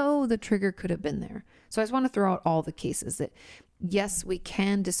 even though the trigger could have been there. So I just want to throw out all the cases that yes, we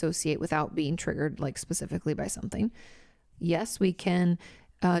can dissociate without being triggered, like specifically by something. Yes, we can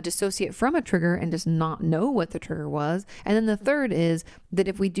dissociate from a trigger and just not know what the trigger was. And then the third is that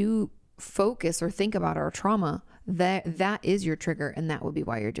if we do focus or think about our trauma, that is your trigger, and that would be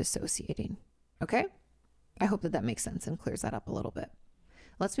why you're dissociating. Okay? I hope that makes sense and clears that up a little bit.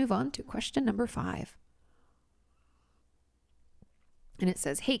 Let's move on to question number 5. And it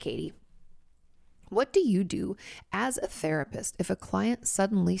says, "Hey, Katie, what do you do as a therapist if a client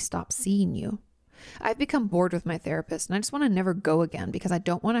suddenly stops seeing you? I've become bored with my therapist and I just want to never go again because I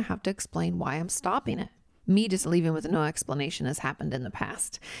don't want to have to explain why I'm stopping it. Me just leaving with no explanation has happened in the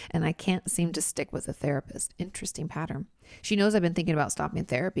past, and I can't seem to stick with a therapist. Interesting pattern. She knows I've been thinking about stopping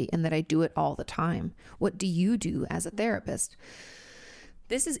therapy and that I do it all the time. What do you do as a therapist?"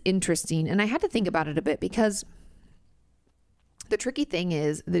 This is interesting, and I had to think about it a bit because the tricky thing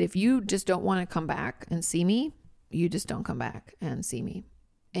is that if you just don't want to come back and see me, you just don't come back and see me.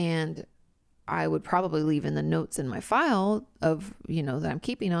 And I would probably leave in the notes in my file of, that I'm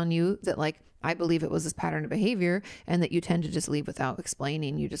keeping on you that like, I believe it was this pattern of behavior and that you tend to just leave without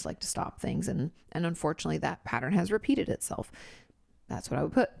explaining. You just like to stop things. And unfortunately that pattern has repeated itself. That's what I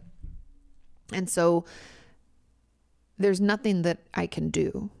would put. And so there's nothing that I can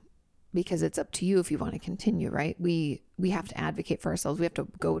do because it's up to you if you want to continue, right? We have to advocate for ourselves. We have to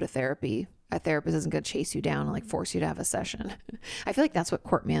go to therapy. A therapist isn't going to chase you down and like force you to have a session. I feel like that's what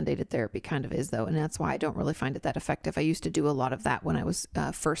court mandated therapy kind of is though. And that's why I don't really find it that effective. I used to do a lot of that when I was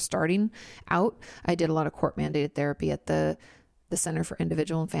first starting out. I did a lot of court mandated therapy at the Center for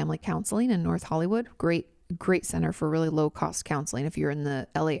Individual and Family Counseling in North Hollywood. Great center for really low cost counseling. If you're in the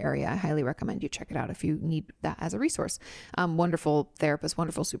LA area, I highly recommend you check it out if you need that as a resource. Wonderful therapists,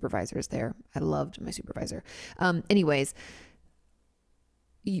 wonderful supervisors there. I loved my supervisor. Anyways,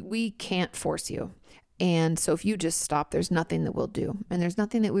 we can't force you. And so if you just stop, there's nothing that we'll do. And there's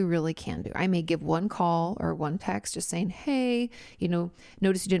nothing that we really can do. I may give one call or one text just saying, hey,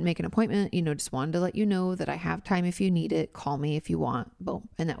 notice you didn't make an appointment, just wanted to let you know that I have time if you need it. Call me if you want. Boom.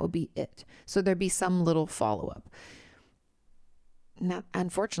 And that would be it. So there'd be some little follow-up. Now,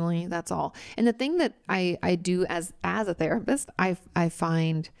 unfortunately, that's all. And the thing that I do as a therapist, I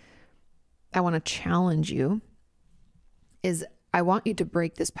find I want to challenge you is I want you to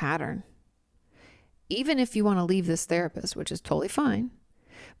break this pattern. Even if you want to leave this therapist, which is totally fine,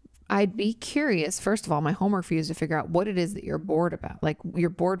 I'd be curious. First of all, my homework for you is to figure out what it is that you're bored about. Like you're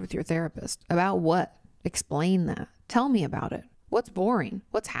bored with your therapist. About what? Explain that. Tell me about it. What's boring?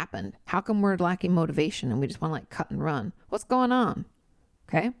 What's happened? How come we're lacking motivation and we just want to like cut and run? What's going on?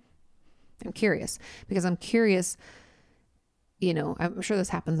 Okay. I'm curious because I'm curious, I'm sure this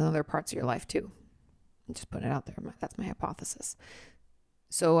happens in other parts of your life too. I'm just putting it out there. That's my hypothesis.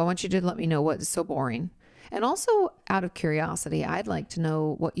 So I want you to let me know what is so boring. And also out of curiosity, I'd like to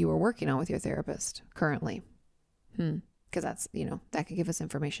know what you are working on with your therapist currently. Because that's, that could give us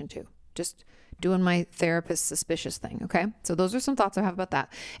information too. Just doing my therapist suspicious thing. Okay. So those are some thoughts I have about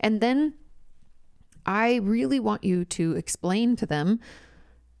that. And then I really want you to explain to them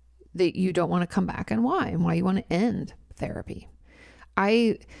that you don't want to come back and why you want to end therapy.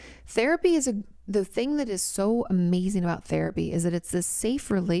 Therapy is the thing that is so amazing about therapy is that it's this safe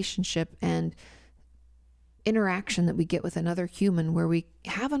relationship and interaction that we get with another human where we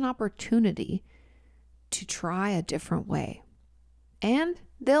have an opportunity to try a different way. And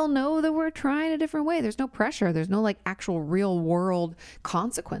they'll know that we're trying a different way. There's no pressure. There's no like actual real world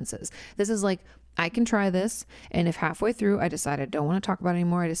consequences. This is like, I can try this. And if halfway through I decide I don't want to talk about it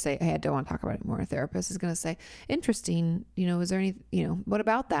anymore, I just say, hey, I don't want to talk about it anymore. A therapist is going to say, interesting. Is there any, what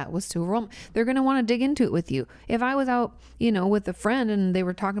about that was too overwhelming? They're going to want to dig into it with you. If I was out, with a friend and they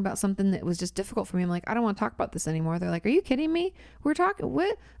were talking about something that was just difficult for me, I'm like, I don't want to talk about this anymore. They're like, are you kidding me? We're talking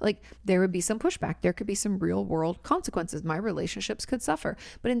what? Like there would be some pushback. There could be some real world consequences. My relationships could suffer.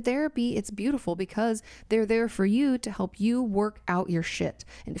 But in therapy, it's beautiful because they're there for you to help you work out your shit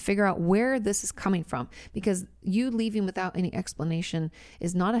and to figure out where this is coming from, because you leaving without any explanation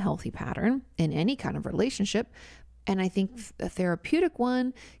is not a healthy pattern in any kind of relationship. And I think a therapeutic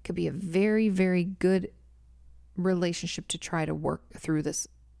one could be a very, very good relationship to try to work through this,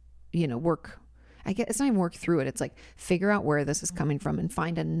 I guess it's not even work through it. It's like figure out where this is coming from and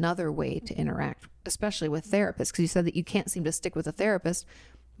find another way to interact, especially with therapists. Because you said that you can't seem to stick with a therapist.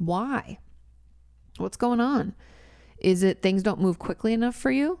 Why? What's going on? Is it things don't move quickly enough for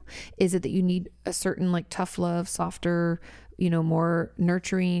you? Is it that you need a certain like tough love, softer, more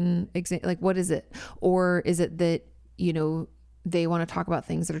nurturing, like what is it? Or is it that, they want to talk about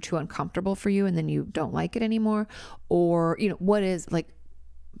things that are too uncomfortable for you and then you don't like it anymore? Or, what is like,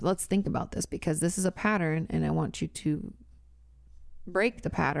 let's think about this, because this is a pattern and I want you to break the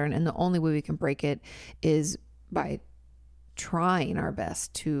pattern. And the only way we can break it is by trying our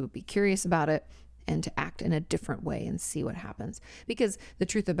best to be curious about it and to act in a different way and see what happens. Because the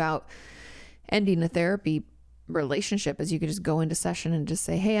truth about ending a therapy relationship is you could just go into session and just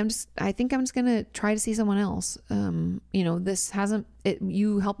say, hey, I think I'm just going to try to see someone else.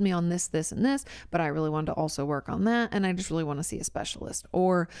 You helped me on this, and this, but I really wanted to also work on that. And I just really want to see a specialist.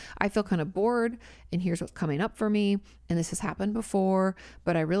 Or I feel kind of bored and here's what's coming up for me. And this has happened before,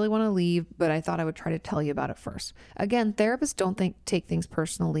 but I really want to leave, but I thought I would try to tell you about it first. Again, therapists don't take things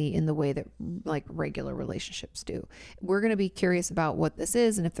personally in the way that like regular relationships do. We're going to be curious about what this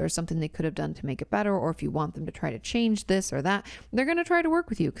is. And if there's something they could have done to make it better, or if you want them to try to change this or that, they're going to try to work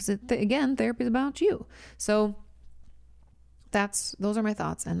with you. Because again, therapy is about you. So those are my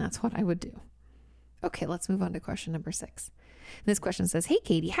thoughts, and that's what I would do. Okay, let's move on to question number 6. This question says, hey,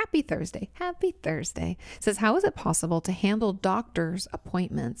 Katie, happy Thursday. Happy Thursday. It says, how is it possible to handle doctor's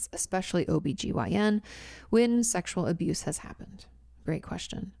appointments, especially OBGYN, when sexual abuse has happened? Great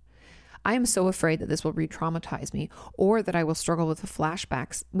question. I am so afraid that this will re-traumatize me, or that I will struggle with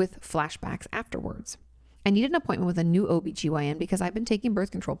flashbacks afterwards. I need an appointment with a new OBGYN because I've been taking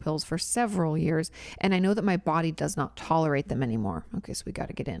birth control pills for several years, and I know that my body does not tolerate them anymore. Okay, so we got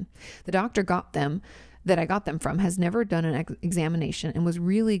to get in. The doctor that I got them from has never done an examination, and I was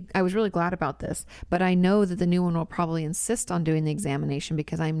really glad about this, but I know that the new one will probably insist on doing the examination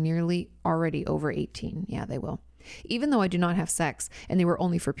because I'm nearly already over 18. Yeah, they will. Even though I do not have sex and they were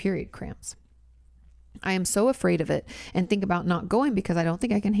only for period cramps. I am so afraid of it and think about not going because I don't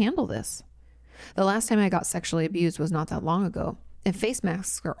think I can handle this. The last time I got sexually abused was not that long ago, and face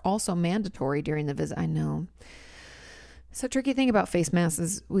masks are also mandatory during the visit. I know. So tricky thing about face masks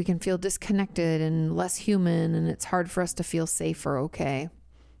is we can feel disconnected and less human, and it's hard for us to feel safe or okay.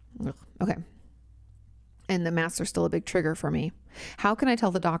 Okay. And the masks are still a big trigger for me. How can I tell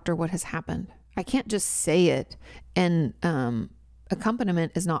the doctor what has happened? I can't just say it, and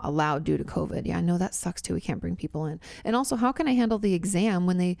accompaniment is not allowed due to COVID. Yeah, I know that sucks too. We can't bring people in. And also, how can I handle the exam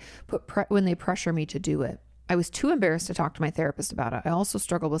when they pressure me to do it? I was too embarrassed to talk to my therapist about it. I also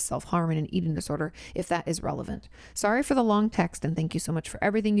struggle with self-harm and an eating disorder, if that is relevant. Sorry for the long text, and thank you so much for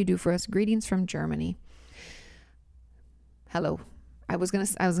everything you do for us. Greetings from Germany. Hello. I was gonna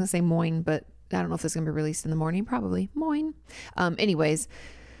say moin, but I don't know if it's gonna be released in the morning. Probably moin. Anyways,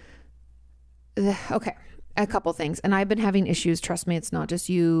 okay. A couple things. And I've been having issues. Trust me, it's not just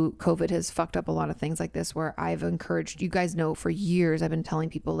you. COVID has fucked up a lot of things like this, where I've encouraged, you guys know for years, I've been telling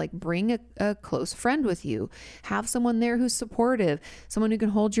people, like, bring a close friend with you. Have someone there who's supportive, someone who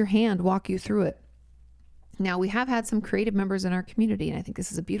can hold your hand, walk you through it. Now, we have had some creative members in our community, and I think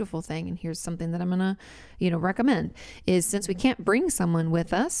this is a beautiful thing. And here's something that I'm going to, recommend is, since we can't bring someone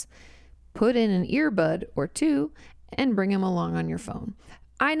with us, put in an earbud or two and bring them along on your phone.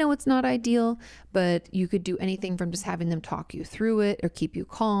 I know it's not ideal, but you could do anything from just having them talk you through it or keep you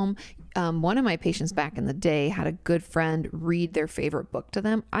calm. One of my patients back in the day had a good friend read their favorite book to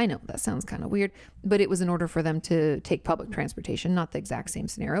them. I know that sounds kind of weird, but it was in order for them to take public transportation, not the exact same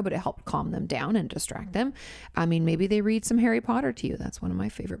scenario, but it helped calm them down and distract them. I mean, maybe they read some Harry Potter to you. That's one of my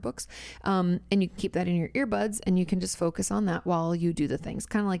favorite books. And you can keep that in your earbuds and you can just focus on that while you do the things,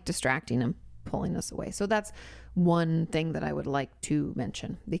 kind of like distracting them, pulling us away. So that's one thing that I would like to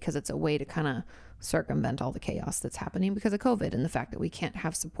mention, because it's a way to kind of circumvent all the chaos that's happening because of COVID and the fact that we can't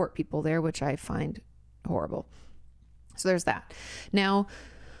have support people there, which I find horrible. So there's that. Now,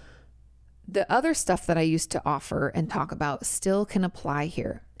 the other stuff that I used to offer and talk about still can apply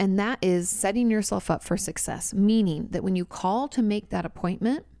here. And that is setting yourself up for success, meaning that when you call to make that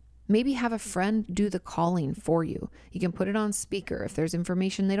appointment, maybe have a friend do the calling for you. You can put it on speaker. If there's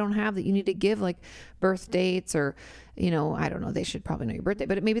information they don't have that you need to give, like birth dates or, I don't know, they should probably know your birthday,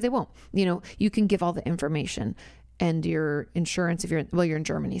 but maybe they won't. You can give all the information and your insurance if you're in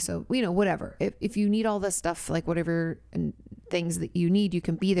Germany. So, whatever. If you need all this stuff, like whatever things that you need, you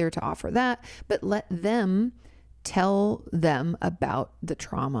can be there to offer that, but let them tell them about the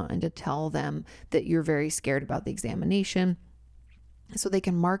trauma and to tell them that you're very scared about the examination, so they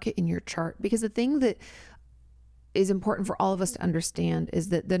can mark it in your chart. Because the thing that is important for all of us to understand is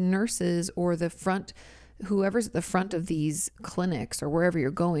that the nurses or whoever's at the front of these clinics or wherever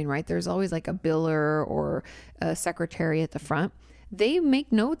you're going, right? There's always like a biller or a secretary at the front. They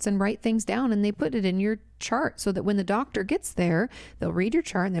make notes and write things down and they put it in your chart so that when the doctor gets there, they'll read your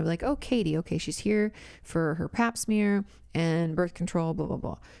chart and they'll be like, oh, Katie, okay, she's here for her pap smear and birth control, blah, blah,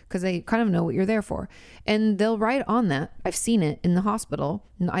 blah. Because they kind of know what you're there for. And they'll write on that. I've seen it in the hospital.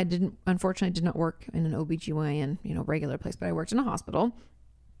 I unfortunately did not work in an OBGYN, regular place, but I worked in a hospital.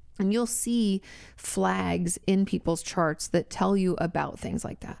 And you'll see flags in people's charts that tell you about things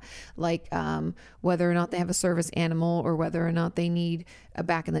like that, like whether or not they have a service animal or whether or not they need,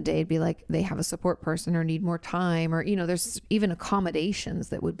 back in the day, it'd be like they have a support person or need more time or, there's even accommodations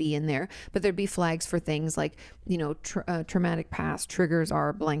that would be in there, but there'd be flags for things like, traumatic past triggers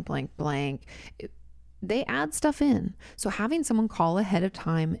are blank, blank, blank. They add stuff in. So having someone call ahead of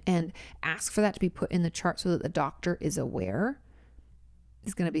time and ask for that to be put in the chart so that the doctor is aware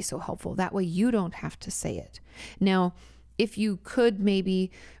is going to be so helpful. That way you don't have to say it. Now, if you could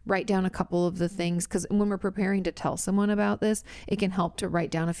maybe write down a couple of the things, because when we're preparing to tell someone about this, it can help to write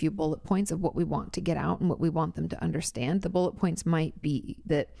down a few bullet points of what we want to get out and what we want them to understand. The bullet points might be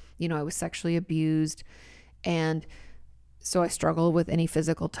that, I was sexually abused and so I struggle with any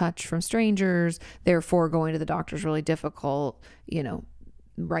physical touch from strangers. Therefore, going to the doctor is really difficult.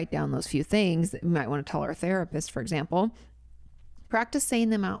 Write down those few things that you might want to tell our therapist, for example. Practice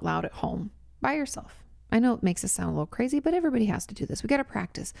saying them out loud at home by yourself. I know it makes us sound a little crazy, but everybody has to do this. We got to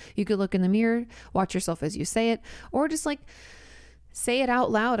practice. You could look in the mirror, watch yourself as you say it, or just say it out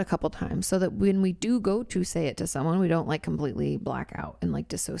loud a couple times so that when we do go to say it to someone, we don't completely black out and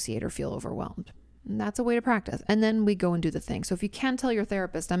dissociate or feel overwhelmed. And that's a way to practice. And then we go and do the thing. So if you can tell your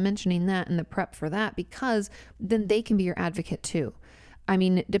therapist, I'm mentioning that in the prep for that, because then they can be your advocate too. I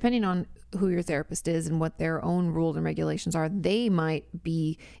mean, depending on who your therapist is and what their own rules and regulations are, they might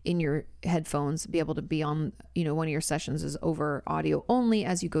be in your headphones, be able to be on, one of your sessions is over audio only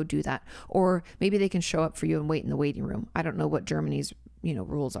as you go do that. Or maybe they can show up for you and wait in the waiting room. I don't know what Germany's,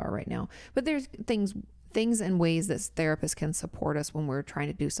 rules are right now, but there's things and ways that therapists can support us when we're trying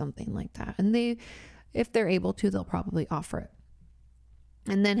to do something like that. And if they're able to, they'll probably offer it.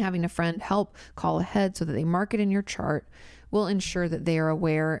 And then having a friend help call ahead so that they mark it in your chart will ensure that they are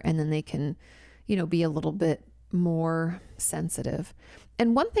aware, and then they can, be a little bit more sensitive.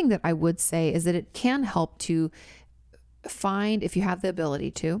 And one thing that I would say is that it can help to find, if you have the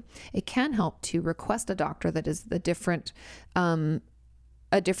ability to, it can help to request a doctor that is a different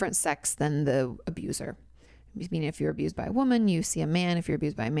sex than the abuser. I mean, if you're abused by a woman, you see a man. If you're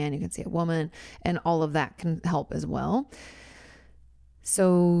abused by a man, you can see a woman, and all of that can help as well.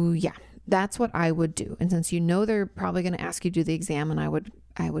 So yeah, that's what I would do. And since they're probably going to ask you to do the exam, and I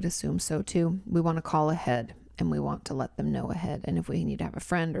would assume so too, we want to call ahead and we want to let them know ahead. And if we need to have a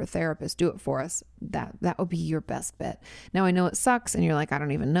friend or a therapist do it for us, that would be your best bet. Now, I know it sucks and you're like, I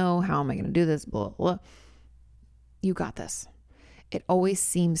don't even know, how am I going to do this? Blah, blah. You got this. It always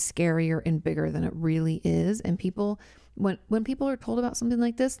seems scarier and bigger than it really is. And people, when people are told about something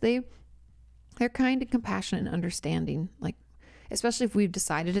like this, they're kind and compassionate and understanding. Especially if we've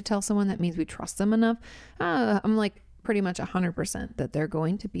decided to tell someone, that means we trust them enough. I'm pretty much 100% that they're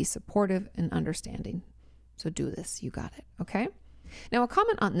going to be supportive and understanding. So do this. You got it. Okay. Now, a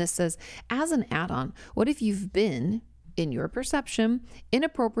comment on this says, as an add-on, what if you've been, in your perception,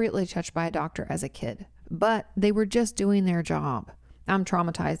 inappropriately touched by a doctor as a kid, but they were just doing their job? I'm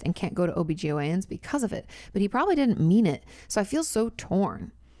traumatized and can't go to OBGYNs because of it, but he probably didn't mean it. So I feel so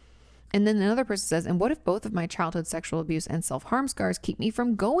torn. And then another person says, and what if both of my childhood sexual abuse and self-harm scars keep me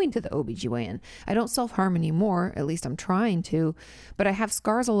from going to the OBGYN? I don't self-harm anymore, at least I'm trying to, but I have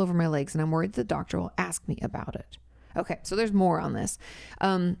scars all over my legs and I'm worried the doctor will ask me about it. Okay, so there's more on this.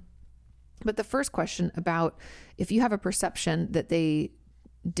 But the first question about if you have a perception that they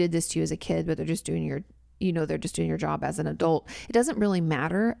did this to you as a kid, but they're just doing your job as an adult, it doesn't really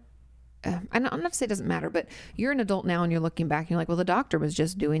matter. I'm not to say it doesn't matter, but you're an adult now and you're looking back and you're like, well, the doctor was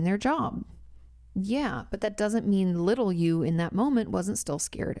just doing their job. Yeah, but that doesn't mean little you in that moment wasn't still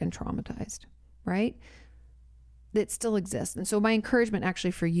scared and traumatized, right? It still exists. And so my encouragement actually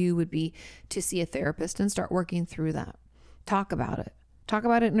for you would be to see a therapist and start working through that. Talk about it. Talk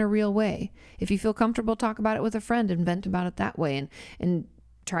about it in a real way. If you feel comfortable, talk about it with a friend and vent about it that way and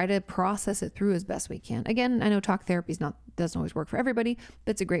try to process it through as best we can. Again, I know talk therapy doesn't always work for everybody,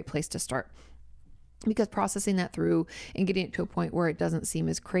 but it's a great place to start. because processing that through and getting it to a point where it doesn't seem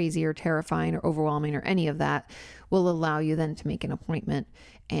as crazy or terrifying or overwhelming or any of that will allow you then to make an appointment.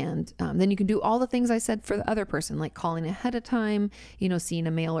 And then you can do all the things I said for the other person, like calling ahead of time, seeing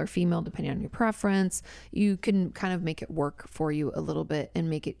a male or female, depending on your preference. You can kind of make it work for you a little bit and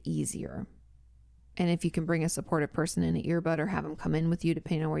make it easier. And if you can bring a supportive person in an earbud or have them come in with you,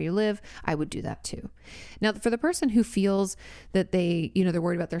 depending on where you live, I would do that too. Now, for the person who feels that they're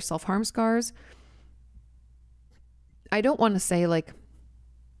worried about their self-harm scars, I don't want to say like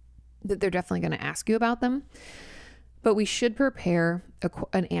that they're definitely going to ask you about them, but we should prepare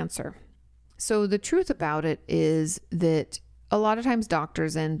an answer. So the truth about it is that a lot of times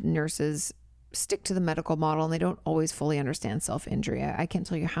doctors and nurses stick to the medical model and they don't always fully understand self-injury. I can't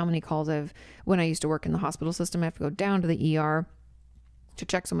tell you how many calls when I used to work in the hospital system, I have to go down to the ER to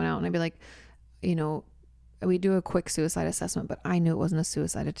check someone out. And I'd be like, we do a quick suicide assessment, but I knew it wasn't a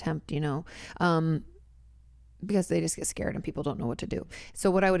suicide attempt, because they just get scared and people don't know what to do.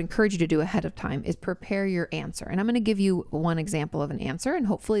 So what I would encourage you to do ahead of time is prepare your answer. And I'm going to give you one example of an answer, and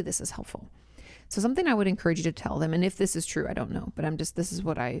hopefully this is helpful. So something I would encourage you to tell them, and if this is true, I don't know, but this is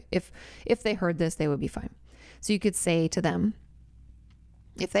what if they heard this, they would be fine. So you could say to them,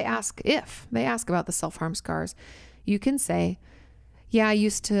 if they ask about the self-harm scars, you can say, yeah, I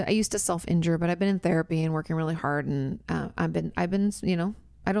used to self-injure, but I've been in therapy and working really hard, and I've been I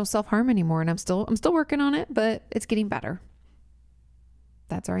don't self-harm anymore, and I'm still working on it, but it's getting better.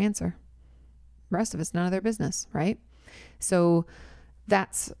 That's our answer. The rest of it's none of their business, right? So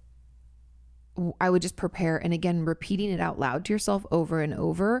I would just prepare, and again, repeating it out loud to yourself over and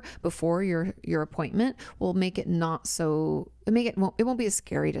over before your appointment will make it it won't be as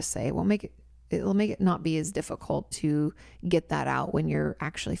scary to say. It'll make it not be as difficult to get that out when you're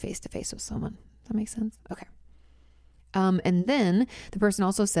actually face to face with someone. Does that make sense? Okay. And then the person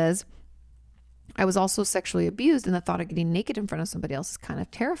also says, I was also sexually abused, and the thought of getting naked in front of somebody else is kind of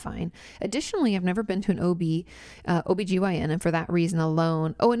terrifying. Additionally, I've never been to an OBGYN, and for that reason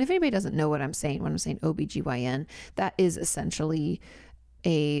alone, and if anybody doesn't know what I'm saying, when I'm saying OBGYN, that is essentially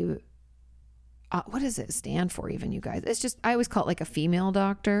what does it stand for even, you guys? It's just, I always call it like a female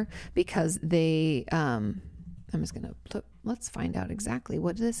doctor, because let's find out exactly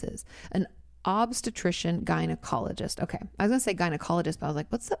what this is. An obstetrician gynecologist. Okay. I was going to say gynecologist, but I was like,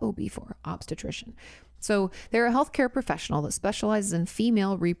 what's the OB for? Obstetrician. So they're a healthcare professional that specializes in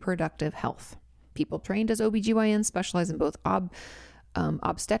female reproductive health. People trained as OBGYN specialize in both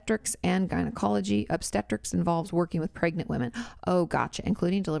obstetrics and gynecology. Obstetrics involves working with pregnant women. Oh, gotcha.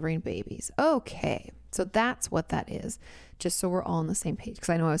 Including delivering babies. Okay. So that's what that is. Just so we're all on the same page. Because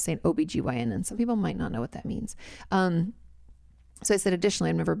I know I was saying OBGYN and some people might not know what that means. So I said,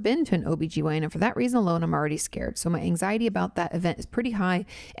 additionally, I've never been to an OBGYN, and for that reason alone, I'm already scared. So my anxiety about that event is pretty high.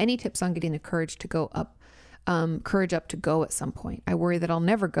 Any tips on getting the courage up to go at some point? I worry that I'll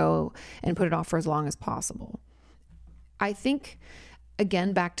never go and put it off for as long as possible. I think,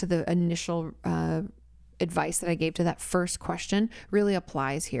 again, back to the initial advice that I gave to that first question really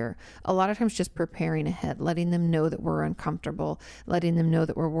applies here. A lot of times just preparing ahead, letting them know that we're uncomfortable, letting them know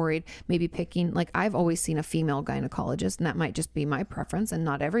that we're worried, maybe picking, like I've always seen a female gynecologist, and that might just be my preference and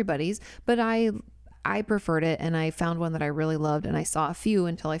not everybody's, but I preferred it, and I found one that I really loved, and I saw a few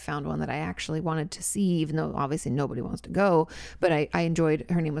until I found one that I actually wanted to see, even though obviously nobody wants to go, but I enjoyed.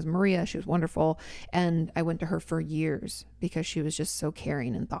 Her name was Maria. She was wonderful, and I went to her for years because she was just so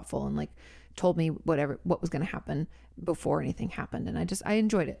caring and thoughtful, and like told me what was going to happen before anything happened. And I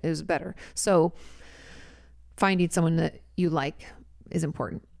enjoyed it. It was better. So finding someone that you like is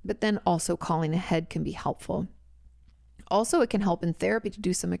important, but then also calling ahead can be helpful. Also, it can help in therapy to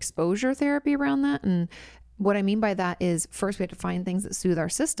do some exposure therapy around that. And what I mean by that is, first, we have to find things that soothe our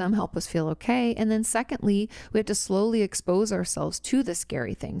system, help us feel okay. And then secondly, we have to slowly expose ourselves to the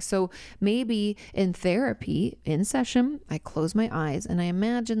scary thing. So maybe in therapy, in session, I close my eyes and I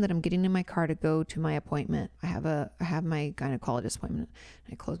imagine that I'm getting in my car to go to my appointment. I have my gynecologist appointment.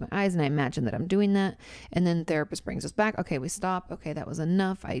 I close my eyes and I imagine that I'm doing that. And then the therapist brings us back. Okay, we stop. Okay, that was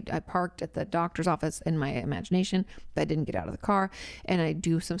enough. I parked at the doctor's office in my imagination, but I didn't get out of the car, and I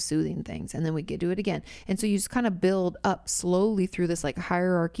do some soothing things, and then we do it again. And so you just kind of build up slowly through this like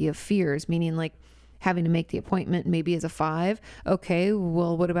hierarchy of fears, meaning like having to make the appointment maybe as a 5. Okay,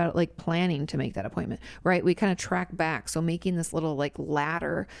 well, what about like planning to make that appointment, right? We kind of track back. So making this little like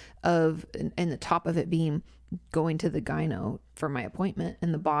ladder and the top of it being going to the gyno for my appointment,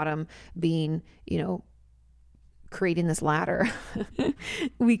 and the bottom being, creating this ladder,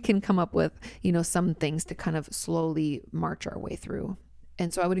 we can come up with, some things to kind of slowly march our way through.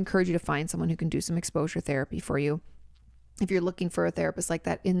 And so I would encourage you to find someone who can do some exposure therapy for you. if you're looking for a therapist like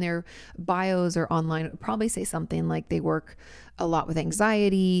that, in their bios or online, it would probably say something like they work a lot with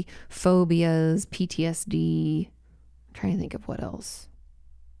anxiety, phobias, PTSD. I'm trying to think of what else.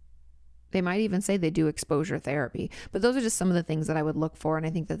 They might even say they do exposure therapy, but those are just some of the things that I would look for. And I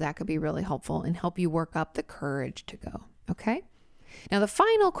think that that could be really helpful and help you work up the courage to go. Okay. Now, the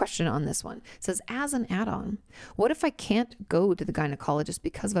final question on this one says, as an add-on, what if I can't go to the gynecologist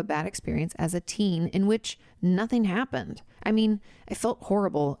because of a bad experience as a teen in which nothing happened? I mean, I felt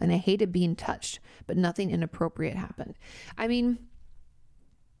horrible and I hated being touched, but nothing inappropriate happened. I mean,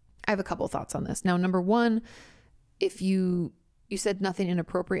 I have a couple thoughts on this. Now, number one, if you said nothing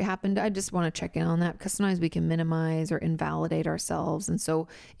inappropriate happened, I just want to check in on that, because sometimes we can minimize or invalidate ourselves. And so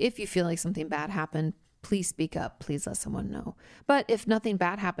if you feel like something bad happened, please speak up. Please let someone know. But if nothing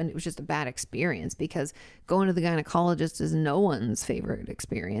bad happened, it was just a bad experience, because going to the gynecologist is no one's favorite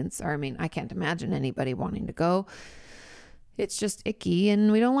experience. Or, I mean, I can't imagine anybody wanting to go. It's just icky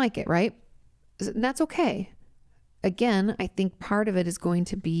and we don't like it, right? And that's okay. Again, I think part of it is going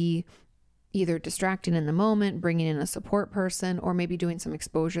to be either distracting in the moment, bringing in a support person, or maybe doing some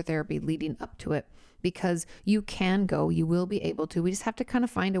exposure therapy leading up to it, because you can go, you will be able to. We just have to kind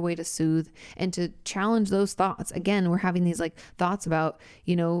of find a way to soothe and to challenge those thoughts. Again, we're having these like thoughts about,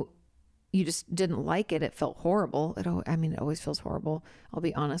 you just didn't like it. It felt horrible. It always feels horrible. I'll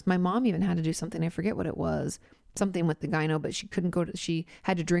be honest. My mom even had to do something. I forget what it was. Something with the gyno, but she couldn't go she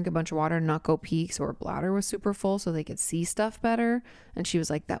had to drink a bunch of water and not go pee, so her bladder was super full so they could see stuff better. And she was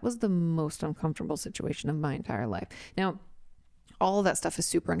like, that was the most uncomfortable situation of my entire life. Now, all of that stuff is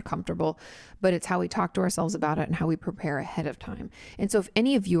super uncomfortable, but it's how we talk to ourselves about it and how we prepare ahead of time. And so if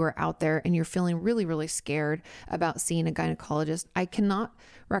any of you are out there and you're feeling really, really scared about seeing a gynecologist, I cannot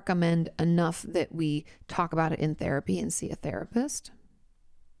recommend enough that we talk about it in therapy and see a therapist.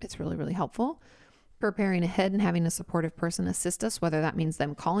 It's really, really helpful. Preparing ahead and having a supportive person assist us, whether that means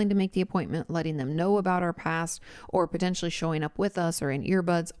them calling to make the appointment, letting them know about our past, or potentially showing up with us or in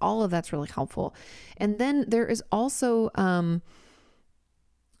earbuds, all of that's really helpful. And then there is also,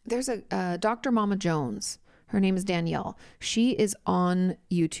 there's a Dr. Mama Jones. Her name is Danielle. She is on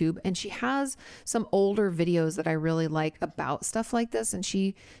YouTube and she has some older videos that I really like about stuff like this. And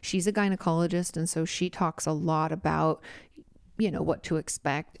she's a gynecologist. And so she talks a lot about, what to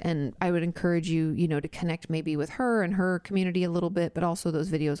expect. And I would encourage you, to connect maybe with her and her community a little bit, but also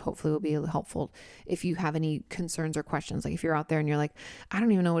those videos hopefully will be helpful if you have any concerns or questions. Like if you're out there and you're like, I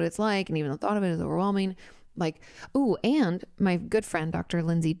don't even know what it's like, and even the thought of it is overwhelming. And my good friend, Dr.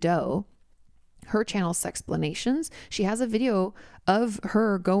 Lindsay Doe, her channel Sexplanations, she has a video of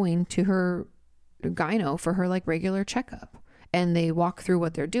her going to her gyno for her regular checkup. And they walk through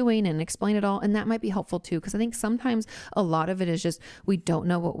what they're doing and explain it all. And that might be helpful too, because I think sometimes a lot of it is just we don't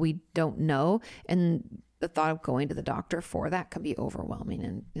know what we don't know. And the thought of going to the doctor for that can be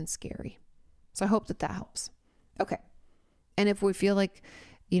overwhelming and scary. So I hope that helps. Okay. And if we feel like,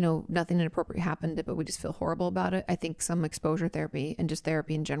 nothing inappropriate happened, but we just feel horrible about it, I think some exposure therapy and just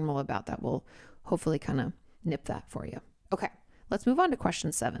therapy in general about that will hopefully kind of nip that for you. Okay. Let's move on to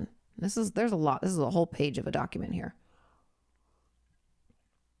question 7. There's a lot. This is a whole page of a document here.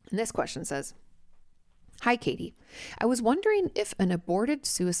 And this question says, Hi, Katie. I was wondering if an aborted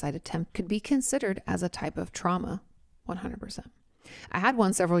suicide attempt could be considered as a type of trauma. 100%. I had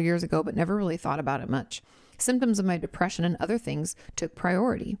one several years ago, but never really thought about it much. Symptoms of my depression and other things took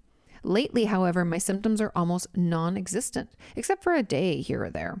priority. Lately, however, my symptoms are almost non-existent, except for a day here or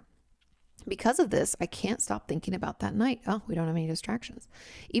there. Because of this, I can't stop thinking about that night. Oh, we don't have any distractions.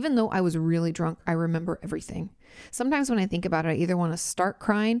 Even though I was really drunk, I remember everything. Sometimes when I think about it, I either want to start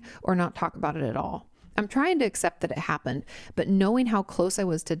crying or not talk about it at all. I'm trying to accept that it happened, but knowing how close I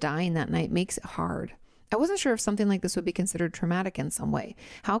was to dying that night makes it hard. I wasn't sure if something like this would be considered traumatic in some way.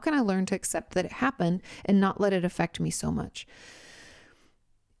 How can I learn to accept that it happened and not let it affect me so much?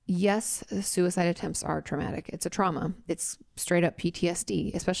 Yes, suicide attempts are traumatic. It's a trauma. It's straight up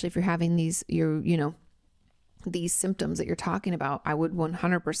PTSD, especially if you're having these these symptoms that you're talking about. I would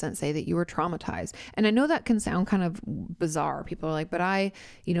 100% say that you were traumatized. And I know that can sound kind of bizarre. People are like, but I,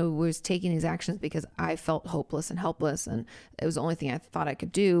 was taking these actions because I felt hopeless and helpless, and it was the only thing I thought I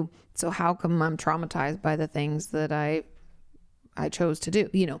could do. So how come I'm traumatized by the things that I chose to do?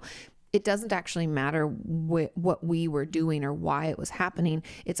 It doesn't actually matter what we were doing or why it was happening.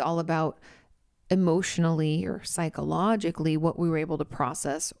 It's all about emotionally or psychologically what we were able to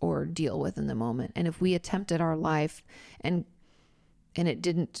process or deal with in the moment. And if we attempted our life and it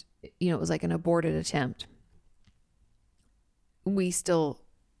didn't, it was like an aborted attempt, we still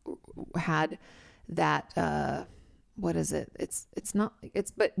had that, what is it? It's not,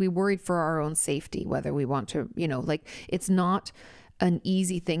 but we worried for our own safety, whether we want to, like it's not an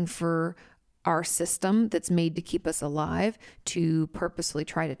easy thing for our system that's made to keep us alive to purposely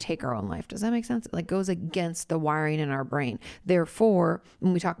try to take our own life. Does that make sense? It like goes against the wiring in our brain. Therefore,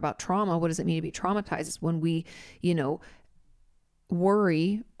 when we talk about trauma, what does it mean to be traumatized? It's when we,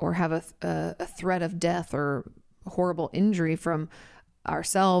 worry or have a threat of death or horrible injury from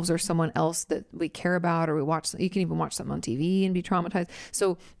ourselves or someone else that we care about, or you can even watch something on TV and be traumatized.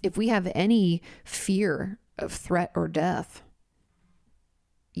 So if we have any fear of threat or death,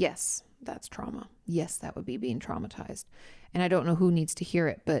 yes, that's trauma. Yes, that would be being traumatized. And I don't know who needs to hear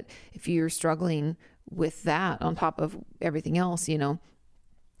it, but if you're struggling with that on top of everything else,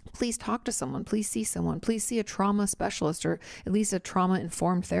 please talk to someone, please see someone, please see a trauma specialist, or at least a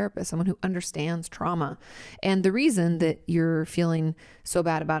trauma-informed therapist, someone who understands trauma. And the reason that you're feeling so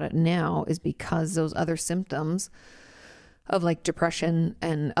bad about it now is because those other symptoms of like depression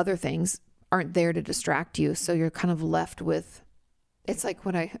and other things aren't there to distract you. So you're kind of left with, it's like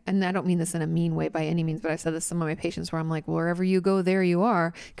and I don't mean this in a mean way by any means, but I've said this to some of my patients where I'm like, wherever you go, there you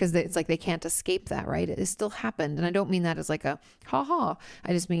are. Because it's like they can't escape that, right? It still happened. And I don't mean that as like a ha-ha.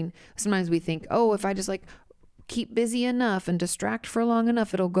 I just mean sometimes we think, oh, if I just like keep busy enough and distract for long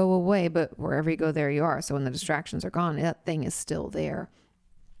enough, it'll go away. But wherever you go, there you are. So when the distractions are gone, that thing is still there.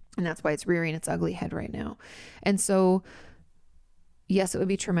 And that's why it's rearing its ugly head right now. And so yes, it would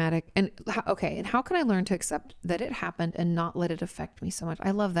be traumatic. And how can I learn to accept that it happened and not let it affect me so much?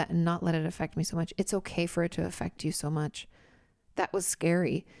 I love that, and not let it affect me so much. It's okay for it to affect you so much. That was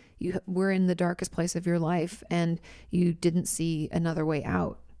scary. You were in the darkest place of your life and you didn't see another way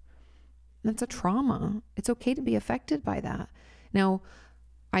out. That's a trauma. It's okay to be affected by that. Now,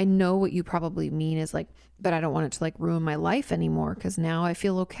 I know what you probably mean is like, but I don't want it to like ruin my life anymore because now I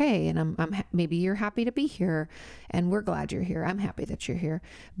feel okay, and maybe you're happy to be here and we're glad you're here. I'm happy that you're here.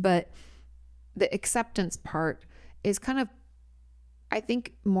 But the acceptance part is kind of, I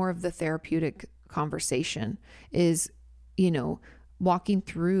think, more of the therapeutic conversation is, walking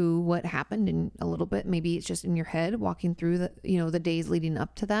through what happened in a little bit. Maybe it's just in your head, walking through the days leading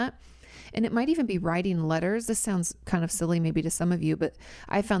up to that. And it might even be writing letters. This sounds kind of silly maybe to some of you, but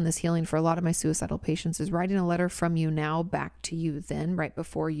I found this healing for a lot of my suicidal patients is writing a letter from you now back to you then, right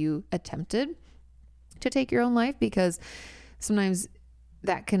before you attempted to take your own life, because sometimes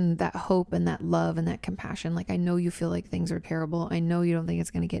that hope and that love and that compassion, like I know you feel like things are terrible. I know you don't think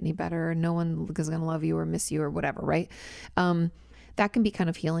it's going to get any better. No one is going to love you or miss you or whatever, right? That can be kind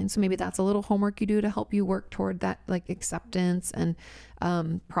of healing. So maybe that's a little homework you do to help you work toward that like acceptance and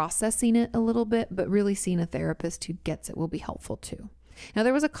processing it a little bit, but really seeing a therapist who gets it will be helpful too. Now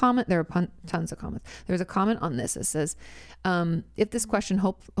there was a comment, there are tons of comments. There was a comment on this. It says, if this question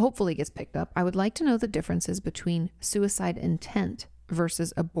hopefully gets picked up, I would like to know the differences between suicide intent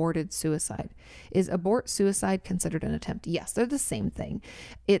versus aborted suicide. Is abort suicide considered an attempt? Yes, they're the same thing.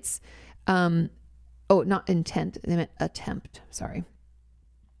 It's, not intent, they meant attempt, sorry.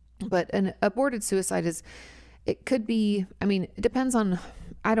 But an aborted suicide it could be, it depends on,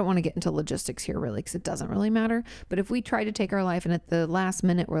 I don't want to get into logistics here really, because it doesn't really matter. But if we try to take our life and at the last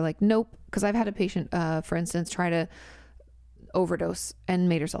minute, we're like, nope, because I've had a patient, for instance, try to overdose and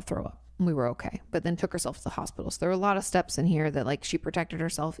made herself throw up. We were okay, but then took herself to the hospital. So there were a lot of steps in here that like she protected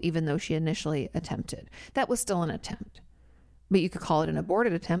herself, even though she initially attempted. That was still an attempt. But you could call it an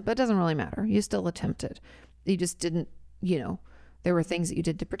aborted attempt, but it doesn't really matter. You still attempted. You just didn't, there were things that you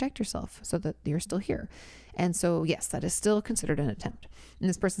did to protect yourself so that you're still here. And so, yes, that is still considered an attempt. And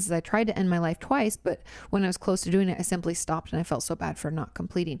this person says, I tried to end my life twice, but when I was close to doing it, I simply stopped and I felt so bad for not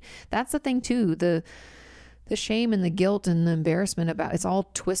completing. That's the thing too. The shame and the guilt and the embarrassment about it's all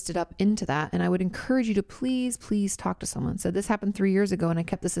twisted up into that. And I would encourage you to please talk to someone. So this happened 3 years ago and I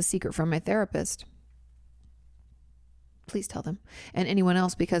kept this a secret from my therapist. Please tell them and anyone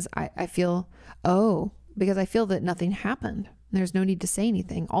else, because I feel that nothing happened. There's no need to say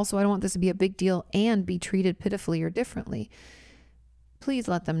anything. Also, I don't want this to be a big deal and be treated pitifully or differently. Please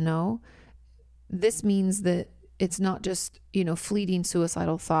let them know. This means that it's not just, fleeting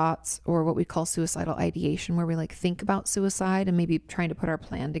suicidal thoughts or what we call suicidal ideation, where we like think about suicide and maybe trying to put our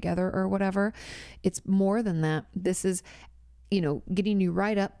plan together or whatever. It's more than that. This is getting you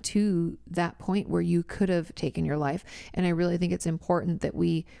right up to that point where you could have taken your life. And I really think it's important that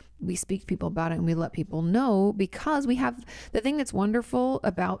we speak to people about it and we let people know, because we have the thing that's wonderful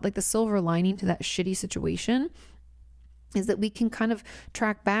about like the silver lining to that shitty situation is that we can kind of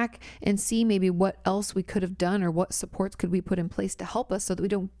track back and see maybe what else we could have done or what supports could we put in place to help us so that we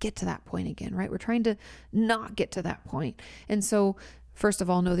don't get to that point again, right? We're trying to not get to that point. And so first of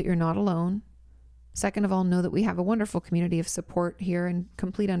all, know that you're not alone. Second of all, know that we have a wonderful community of support here and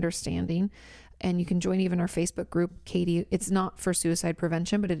complete understanding. And you can join even our Facebook group, Katie. It's not for suicide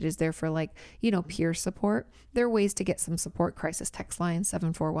prevention, but it is there for peer support. There are ways to get some support. Crisis text line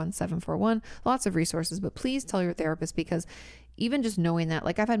 741-741. Lots of resources, but please tell your therapist, because even just knowing that,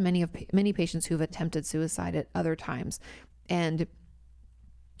 I've had many patients who've attempted suicide at other times, and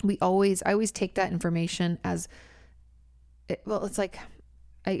I always take that information as, it's like,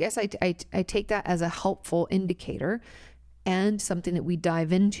 I guess I take that as a helpful indicator and something that we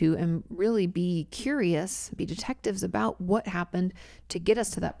dive into and really be curious, be detectives about what happened to get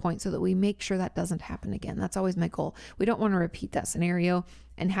us to that point so that we make sure that doesn't happen again. That's always my goal. We don't want to repeat that scenario,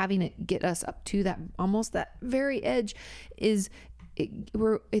 and having it get us up to that, almost that very edge, it's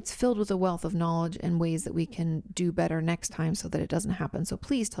filled with a wealth of knowledge and ways that we can do better next time so that it doesn't happen. So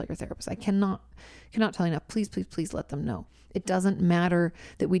please tell your therapist. I cannot tell you enough. Please let them know. It doesn't matter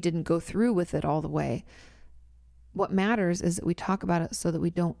that we didn't go through with it all the way. What matters is that we talk about it so that we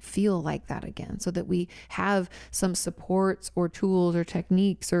don't feel like that again, so that we have some supports or tools or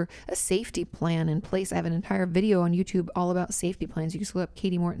techniques or a safety plan in place. I have an entire video on YouTube all about safety plans. You can look up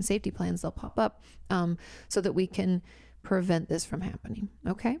Katie Morton safety plans. They'll pop up so that we can prevent this from happening.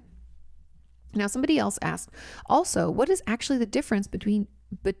 Okay. Now, somebody else asked also, what is actually the difference between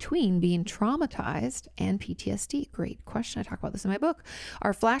being traumatized and PTSD? Great question. I talk about this in my book.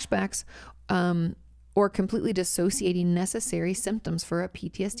 Are flashbacks or completely dissociating necessary symptoms for a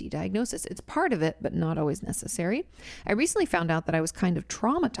PTSD diagnosis? It's part of it, but not always necessary. I recently found out that I was kind of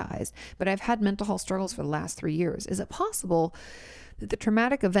traumatized, but I've had mental health struggles for the last 3 years. Is it possible that the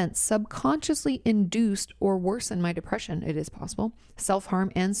traumatic events subconsciously induced or worsened my depression? It is possible.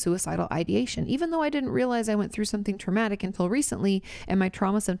 Self-harm and suicidal ideation, even though I didn't realize I went through something traumatic until recently, and my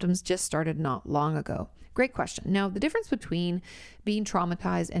trauma symptoms just started not long ago. Great question. Now, the difference between being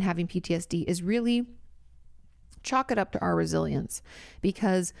traumatized and having PTSD is really chalk it up to our resilience,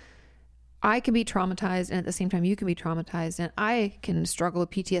 because I can be traumatized and at the same time you can be traumatized, and I can struggle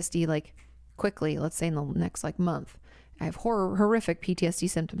with PTSD quickly, let's say in the next month. I have horrific PTSD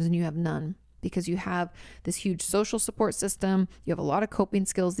symptoms and you have none, because you have this huge social support system. You have a lot of coping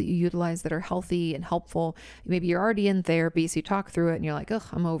skills that you utilize that are healthy and helpful. Maybe you're already in therapy, so you talk through it and you're like,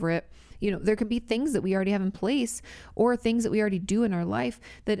 I'm over it. There could be things that we already have in place or things that we already do in our life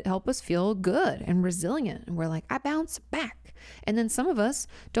that help us feel good and resilient. And we're like, I bounce back. And then some of us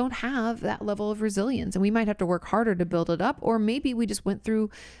don't have that level of resilience, and we might have to work harder to build it up. Or maybe we just went through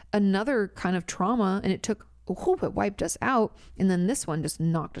another kind of trauma and it wiped us out. And then this one just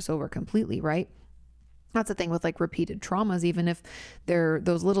knocked us over completely, right? That's the thing with repeated traumas. Even if they're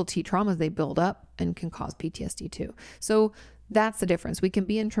those little T traumas, they build up and can cause PTSD too. So that's the difference. We can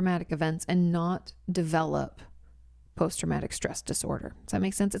be in traumatic events and not develop post-traumatic stress disorder. Does that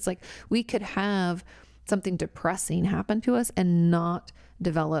make sense? It's we could have something depressing happen to us and not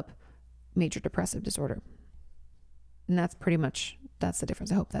develop major depressive disorder. And that's the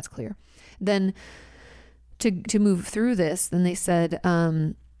difference. I hope that's clear. Then to move through this, then they said,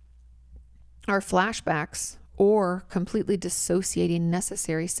 are flashbacks or completely dissociating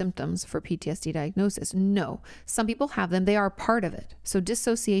necessary symptoms for PTSD diagnosis? No. Some people have them. They are part of it. So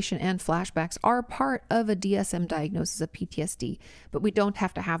dissociation and flashbacks are part of a DSM diagnosis of PTSD, but we don't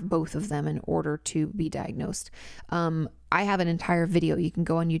have to have both of them in order to be diagnosed. I have an entire video. You can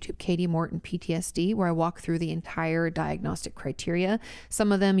go on YouTube, Katie Morton PTSD, where I walk through the entire diagnostic criteria.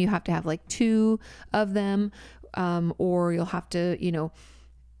 Some of them you have to have 2 of them, or you'll have to,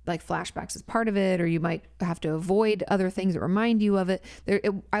 flashbacks is part of it, or you might have to avoid other things that remind you of it.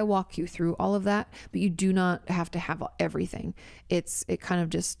 I walk you through all of that, but you do not have to have everything. It kind of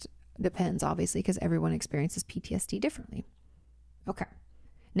just depends, obviously, because everyone experiences PTSD differently. Okay.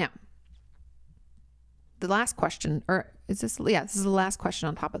 Now, the last question, this is the last question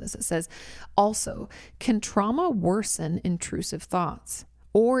on top of this. It says, also, can trauma worsen intrusive thoughts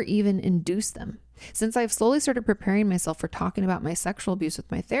or even induce them? Since I've slowly started preparing myself for talking about my sexual abuse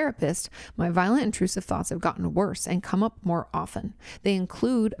with my therapist, my violent intrusive thoughts have gotten worse and come up more often. They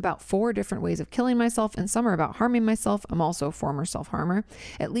include about 4 different ways of killing myself, and some are about harming myself. I'm also a former self-harmer.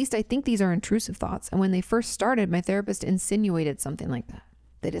 At least I think these are intrusive thoughts. And when they first started, my therapist insinuated something like that.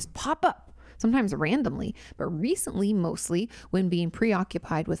 They just pop up, sometimes randomly, but recently mostly when being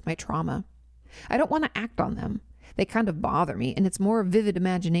preoccupied with my trauma. I don't want to act on them. They kind of bother me, and it's more vivid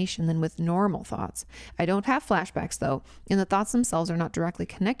imagination than with normal thoughts. I don't have flashbacks, though, and the thoughts themselves are not directly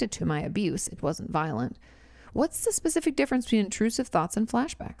connected to my abuse. It wasn't violent. What's the specific difference between intrusive thoughts and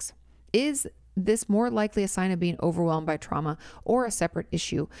flashbacks? Is this more likely a sign of being overwhelmed by trauma or a separate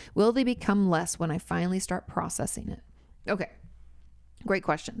issue? Will they become less when I finally start processing it? Okay, great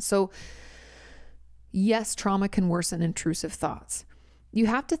question. So yes, trauma can worsen intrusive thoughts. You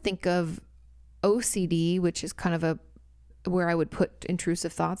have to think of OCD, which is kind of where I would put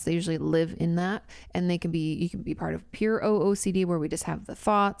intrusive thoughts. They usually live in that, and you can be part of pure OCD where we just have the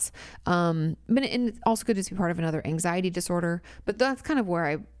thoughts. And it also could just be part of another anxiety disorder, but that's kind of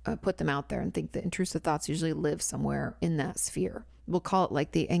where I put them out there and think that intrusive thoughts usually live somewhere in that sphere. We'll call it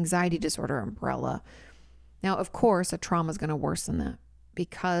like the anxiety disorder umbrella. Now, of course, a trauma is going to worsen that,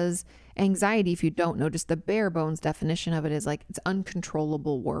 because anxiety, if you don't know, just the bare bones definition of it is like it's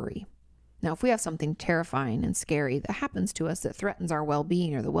uncontrollable worry. Now, if we have something terrifying and scary that happens to us that threatens our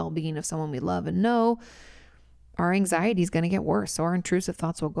well-being or the well-being of someone we love and know, our anxiety is going to get worse. So our intrusive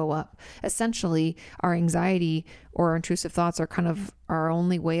thoughts will go up. Essentially, our anxiety or our intrusive thoughts are kind of our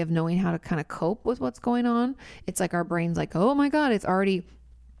only way of knowing how to kind of cope with what's going on. It's like our brain's like, oh my God, it's already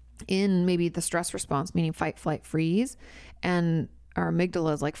in maybe the stress response, meaning fight, flight, freeze. And our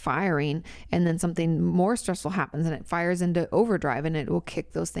amygdala is like firing, and then something more stressful happens and it fires into overdrive, and it will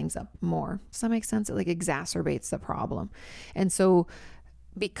kick those things up more. Does that make sense? It like exacerbates the problem. And so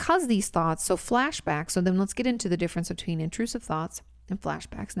because these thoughts, so flashbacks, so then let's get into the difference between intrusive thoughts and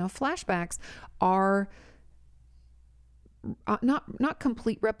flashbacks. Now, flashbacks are not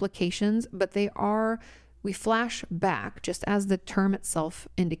complete replications, but we flash back, just as the term itself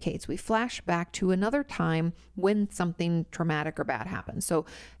indicates. We flash back to another time when something traumatic or bad happened. So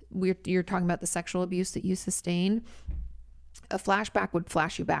you're talking about the sexual abuse that you sustained. A flashback would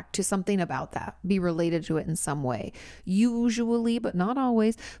flash you back to something about that, be related to it in some way. Usually, but not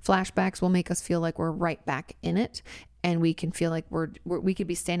always, flashbacks will make us feel like we're right back in it. And we can feel like we could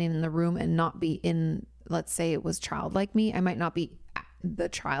be standing in the room and not be in, let's say it was childlike me. I might not be the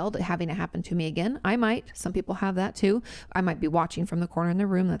child having it happen to me again. Some people have that too. I might be watching from the corner in the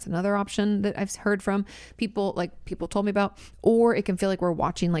room. That's another option that I've heard from people told me about. Or it can feel like we're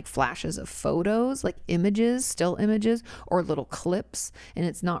watching like flashes of photos, like images, still images, or little clips. And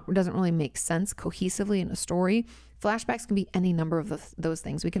it doesn't really make sense cohesively in a story. Flashbacks can be any number of those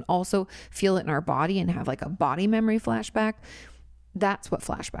things. We can also feel it in our body and have like a body memory flashback. That's what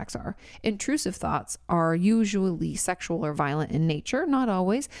flashbacks are. Intrusive thoughts are usually sexual or violent in nature, not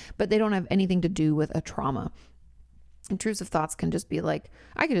always, but they don't have anything to do with a trauma. Intrusive thoughts can just be like,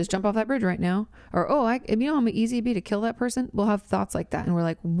 I could just jump off that bridge right now. Or, you know how easy it'd be to kill that person? We'll have thoughts like that. And we're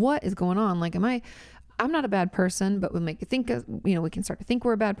like, what is going on? Like, I'm not a bad person, but we'll make you think, we can start to think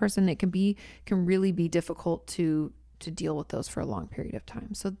we're a bad person. It can really be difficult to deal with those for a long period of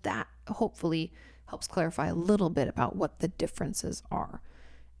time. So that hopefully helps clarify a little bit about what the differences are.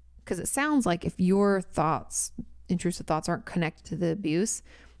 Because it sounds like if your intrusive thoughts aren't connected to the abuse,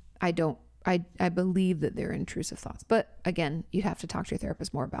 I believe that they're intrusive thoughts. But again, you have to talk to your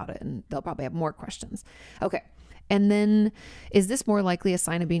therapist more about it, and they'll probably have more questions. Okay. And then, is this more likely a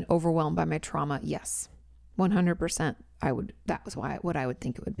sign of being overwhelmed by my trauma? Yes. 100%. That was what I would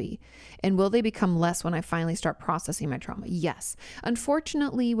think it would be. And will they become less when I finally start processing my trauma? Yes.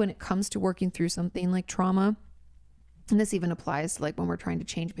 Unfortunately, when it comes to working through something like trauma, and this even applies to like when we're trying to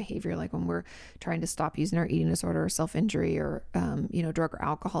change behavior, like when we're trying to stop using our eating disorder or self-injury or, drug or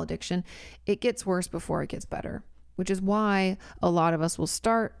alcohol addiction, it gets worse before it gets better, which is why a lot of us will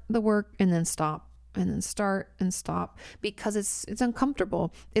start the work and then stop. And then start and stop, because it's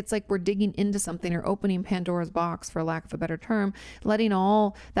uncomfortable. It's like we're digging into something or opening Pandora's box, for lack of a better term, letting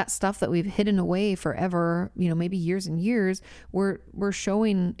all that stuff that we've hidden away forever, maybe years and years, we're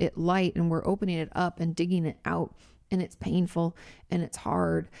showing it light and we're opening it up and digging it out. And it's painful and it's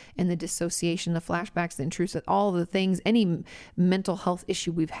hard. And the dissociation, the flashbacks, the intrusive, all the things, any mental health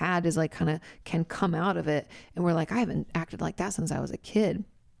issue we've had is like can come out of it. And we're like, I haven't acted like that since I was a kid.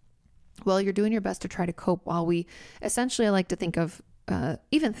 Well, you're doing your best to try to cope while I like to think of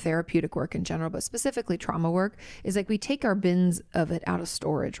even therapeutic work in general, but specifically trauma work, is like we take our bins of it out of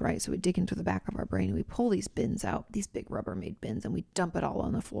storage, right? So we dig into the back of our brain and we pull these bins out, these big Rubbermaid bins, and we dump it all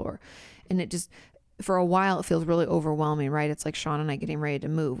on the floor. And it just, for a while, it feels really overwhelming, right? It's like Sean and I getting ready to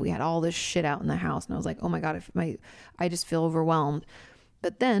move. We had all this shit out in the house, and I was like, oh my God, I just feel overwhelmed.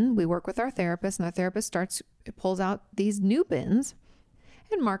 But then we work with our therapist, and our therapist pulls out these new bins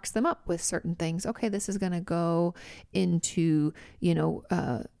and marks them up with certain things. Okay, this is going to go into,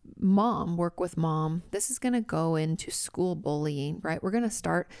 mom, work with mom. This is going to go into school bullying, right? We're going to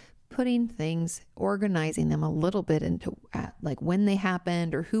start putting things, organizing them a little bit into like when they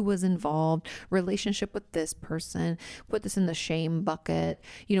happened or who was involved, relationship with this person, put this in the shame bucket.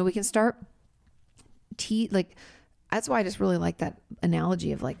 We can start that's why I just really like that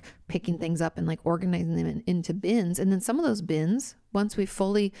analogy of like picking things up and like organizing them into bins. And then some of those bins, once we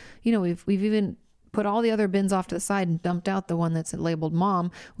fully, we've even put all the other bins off to the side and dumped out the one that's labeled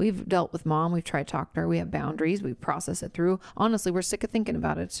mom. We've dealt with mom. We've tried to talk to her. We have boundaries. We process it through. Honestly, we're sick of thinking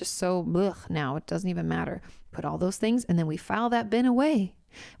about it. It's just so blech now. It doesn't even matter. Put all those things and then we file that bin away.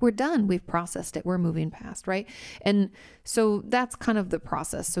 We're done. We've processed it. We're moving past, right? And so that's kind of the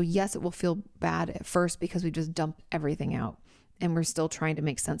process. So yes, it will feel bad at first because we just dumped everything out and we're still trying to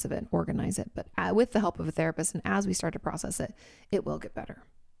make sense of it and organize it. But with the help of a therapist and as we start to process it, it will get better.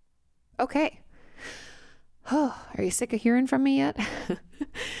 Okay. Oh, are you sick of hearing from me yet?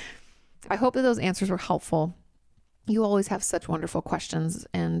 I hope that those answers were helpful. You always have such wonderful questions,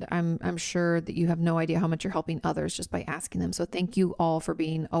 and I'm sure that you have no idea how much you're helping others just by asking them. So thank you all for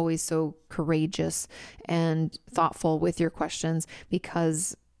being always so courageous and thoughtful with your questions,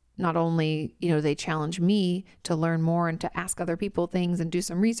 because not only, they challenge me to learn more and to ask other people things and do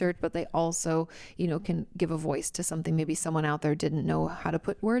some research, but they also, can give a voice to something maybe someone out there didn't know how to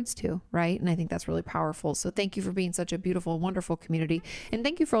put words to, right? And I think that's really powerful. So thank you for being such a beautiful, wonderful community. And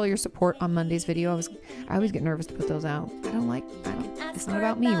thank you for all your support on Monday's video. I always get nervous to put those out. It's not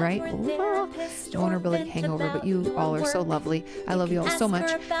about me, right? Vulnerability hangover, but you all are so lovely. I love you all so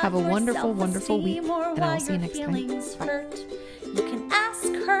much. Have a wonderful, wonderful week, and I'll see you next time. Bye. You can ask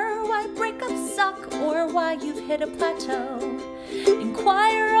her why breakups suck or why you've hit a plateau.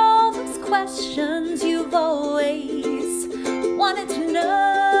 Inquire all those questions you've always wanted to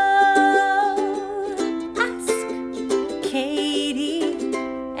know.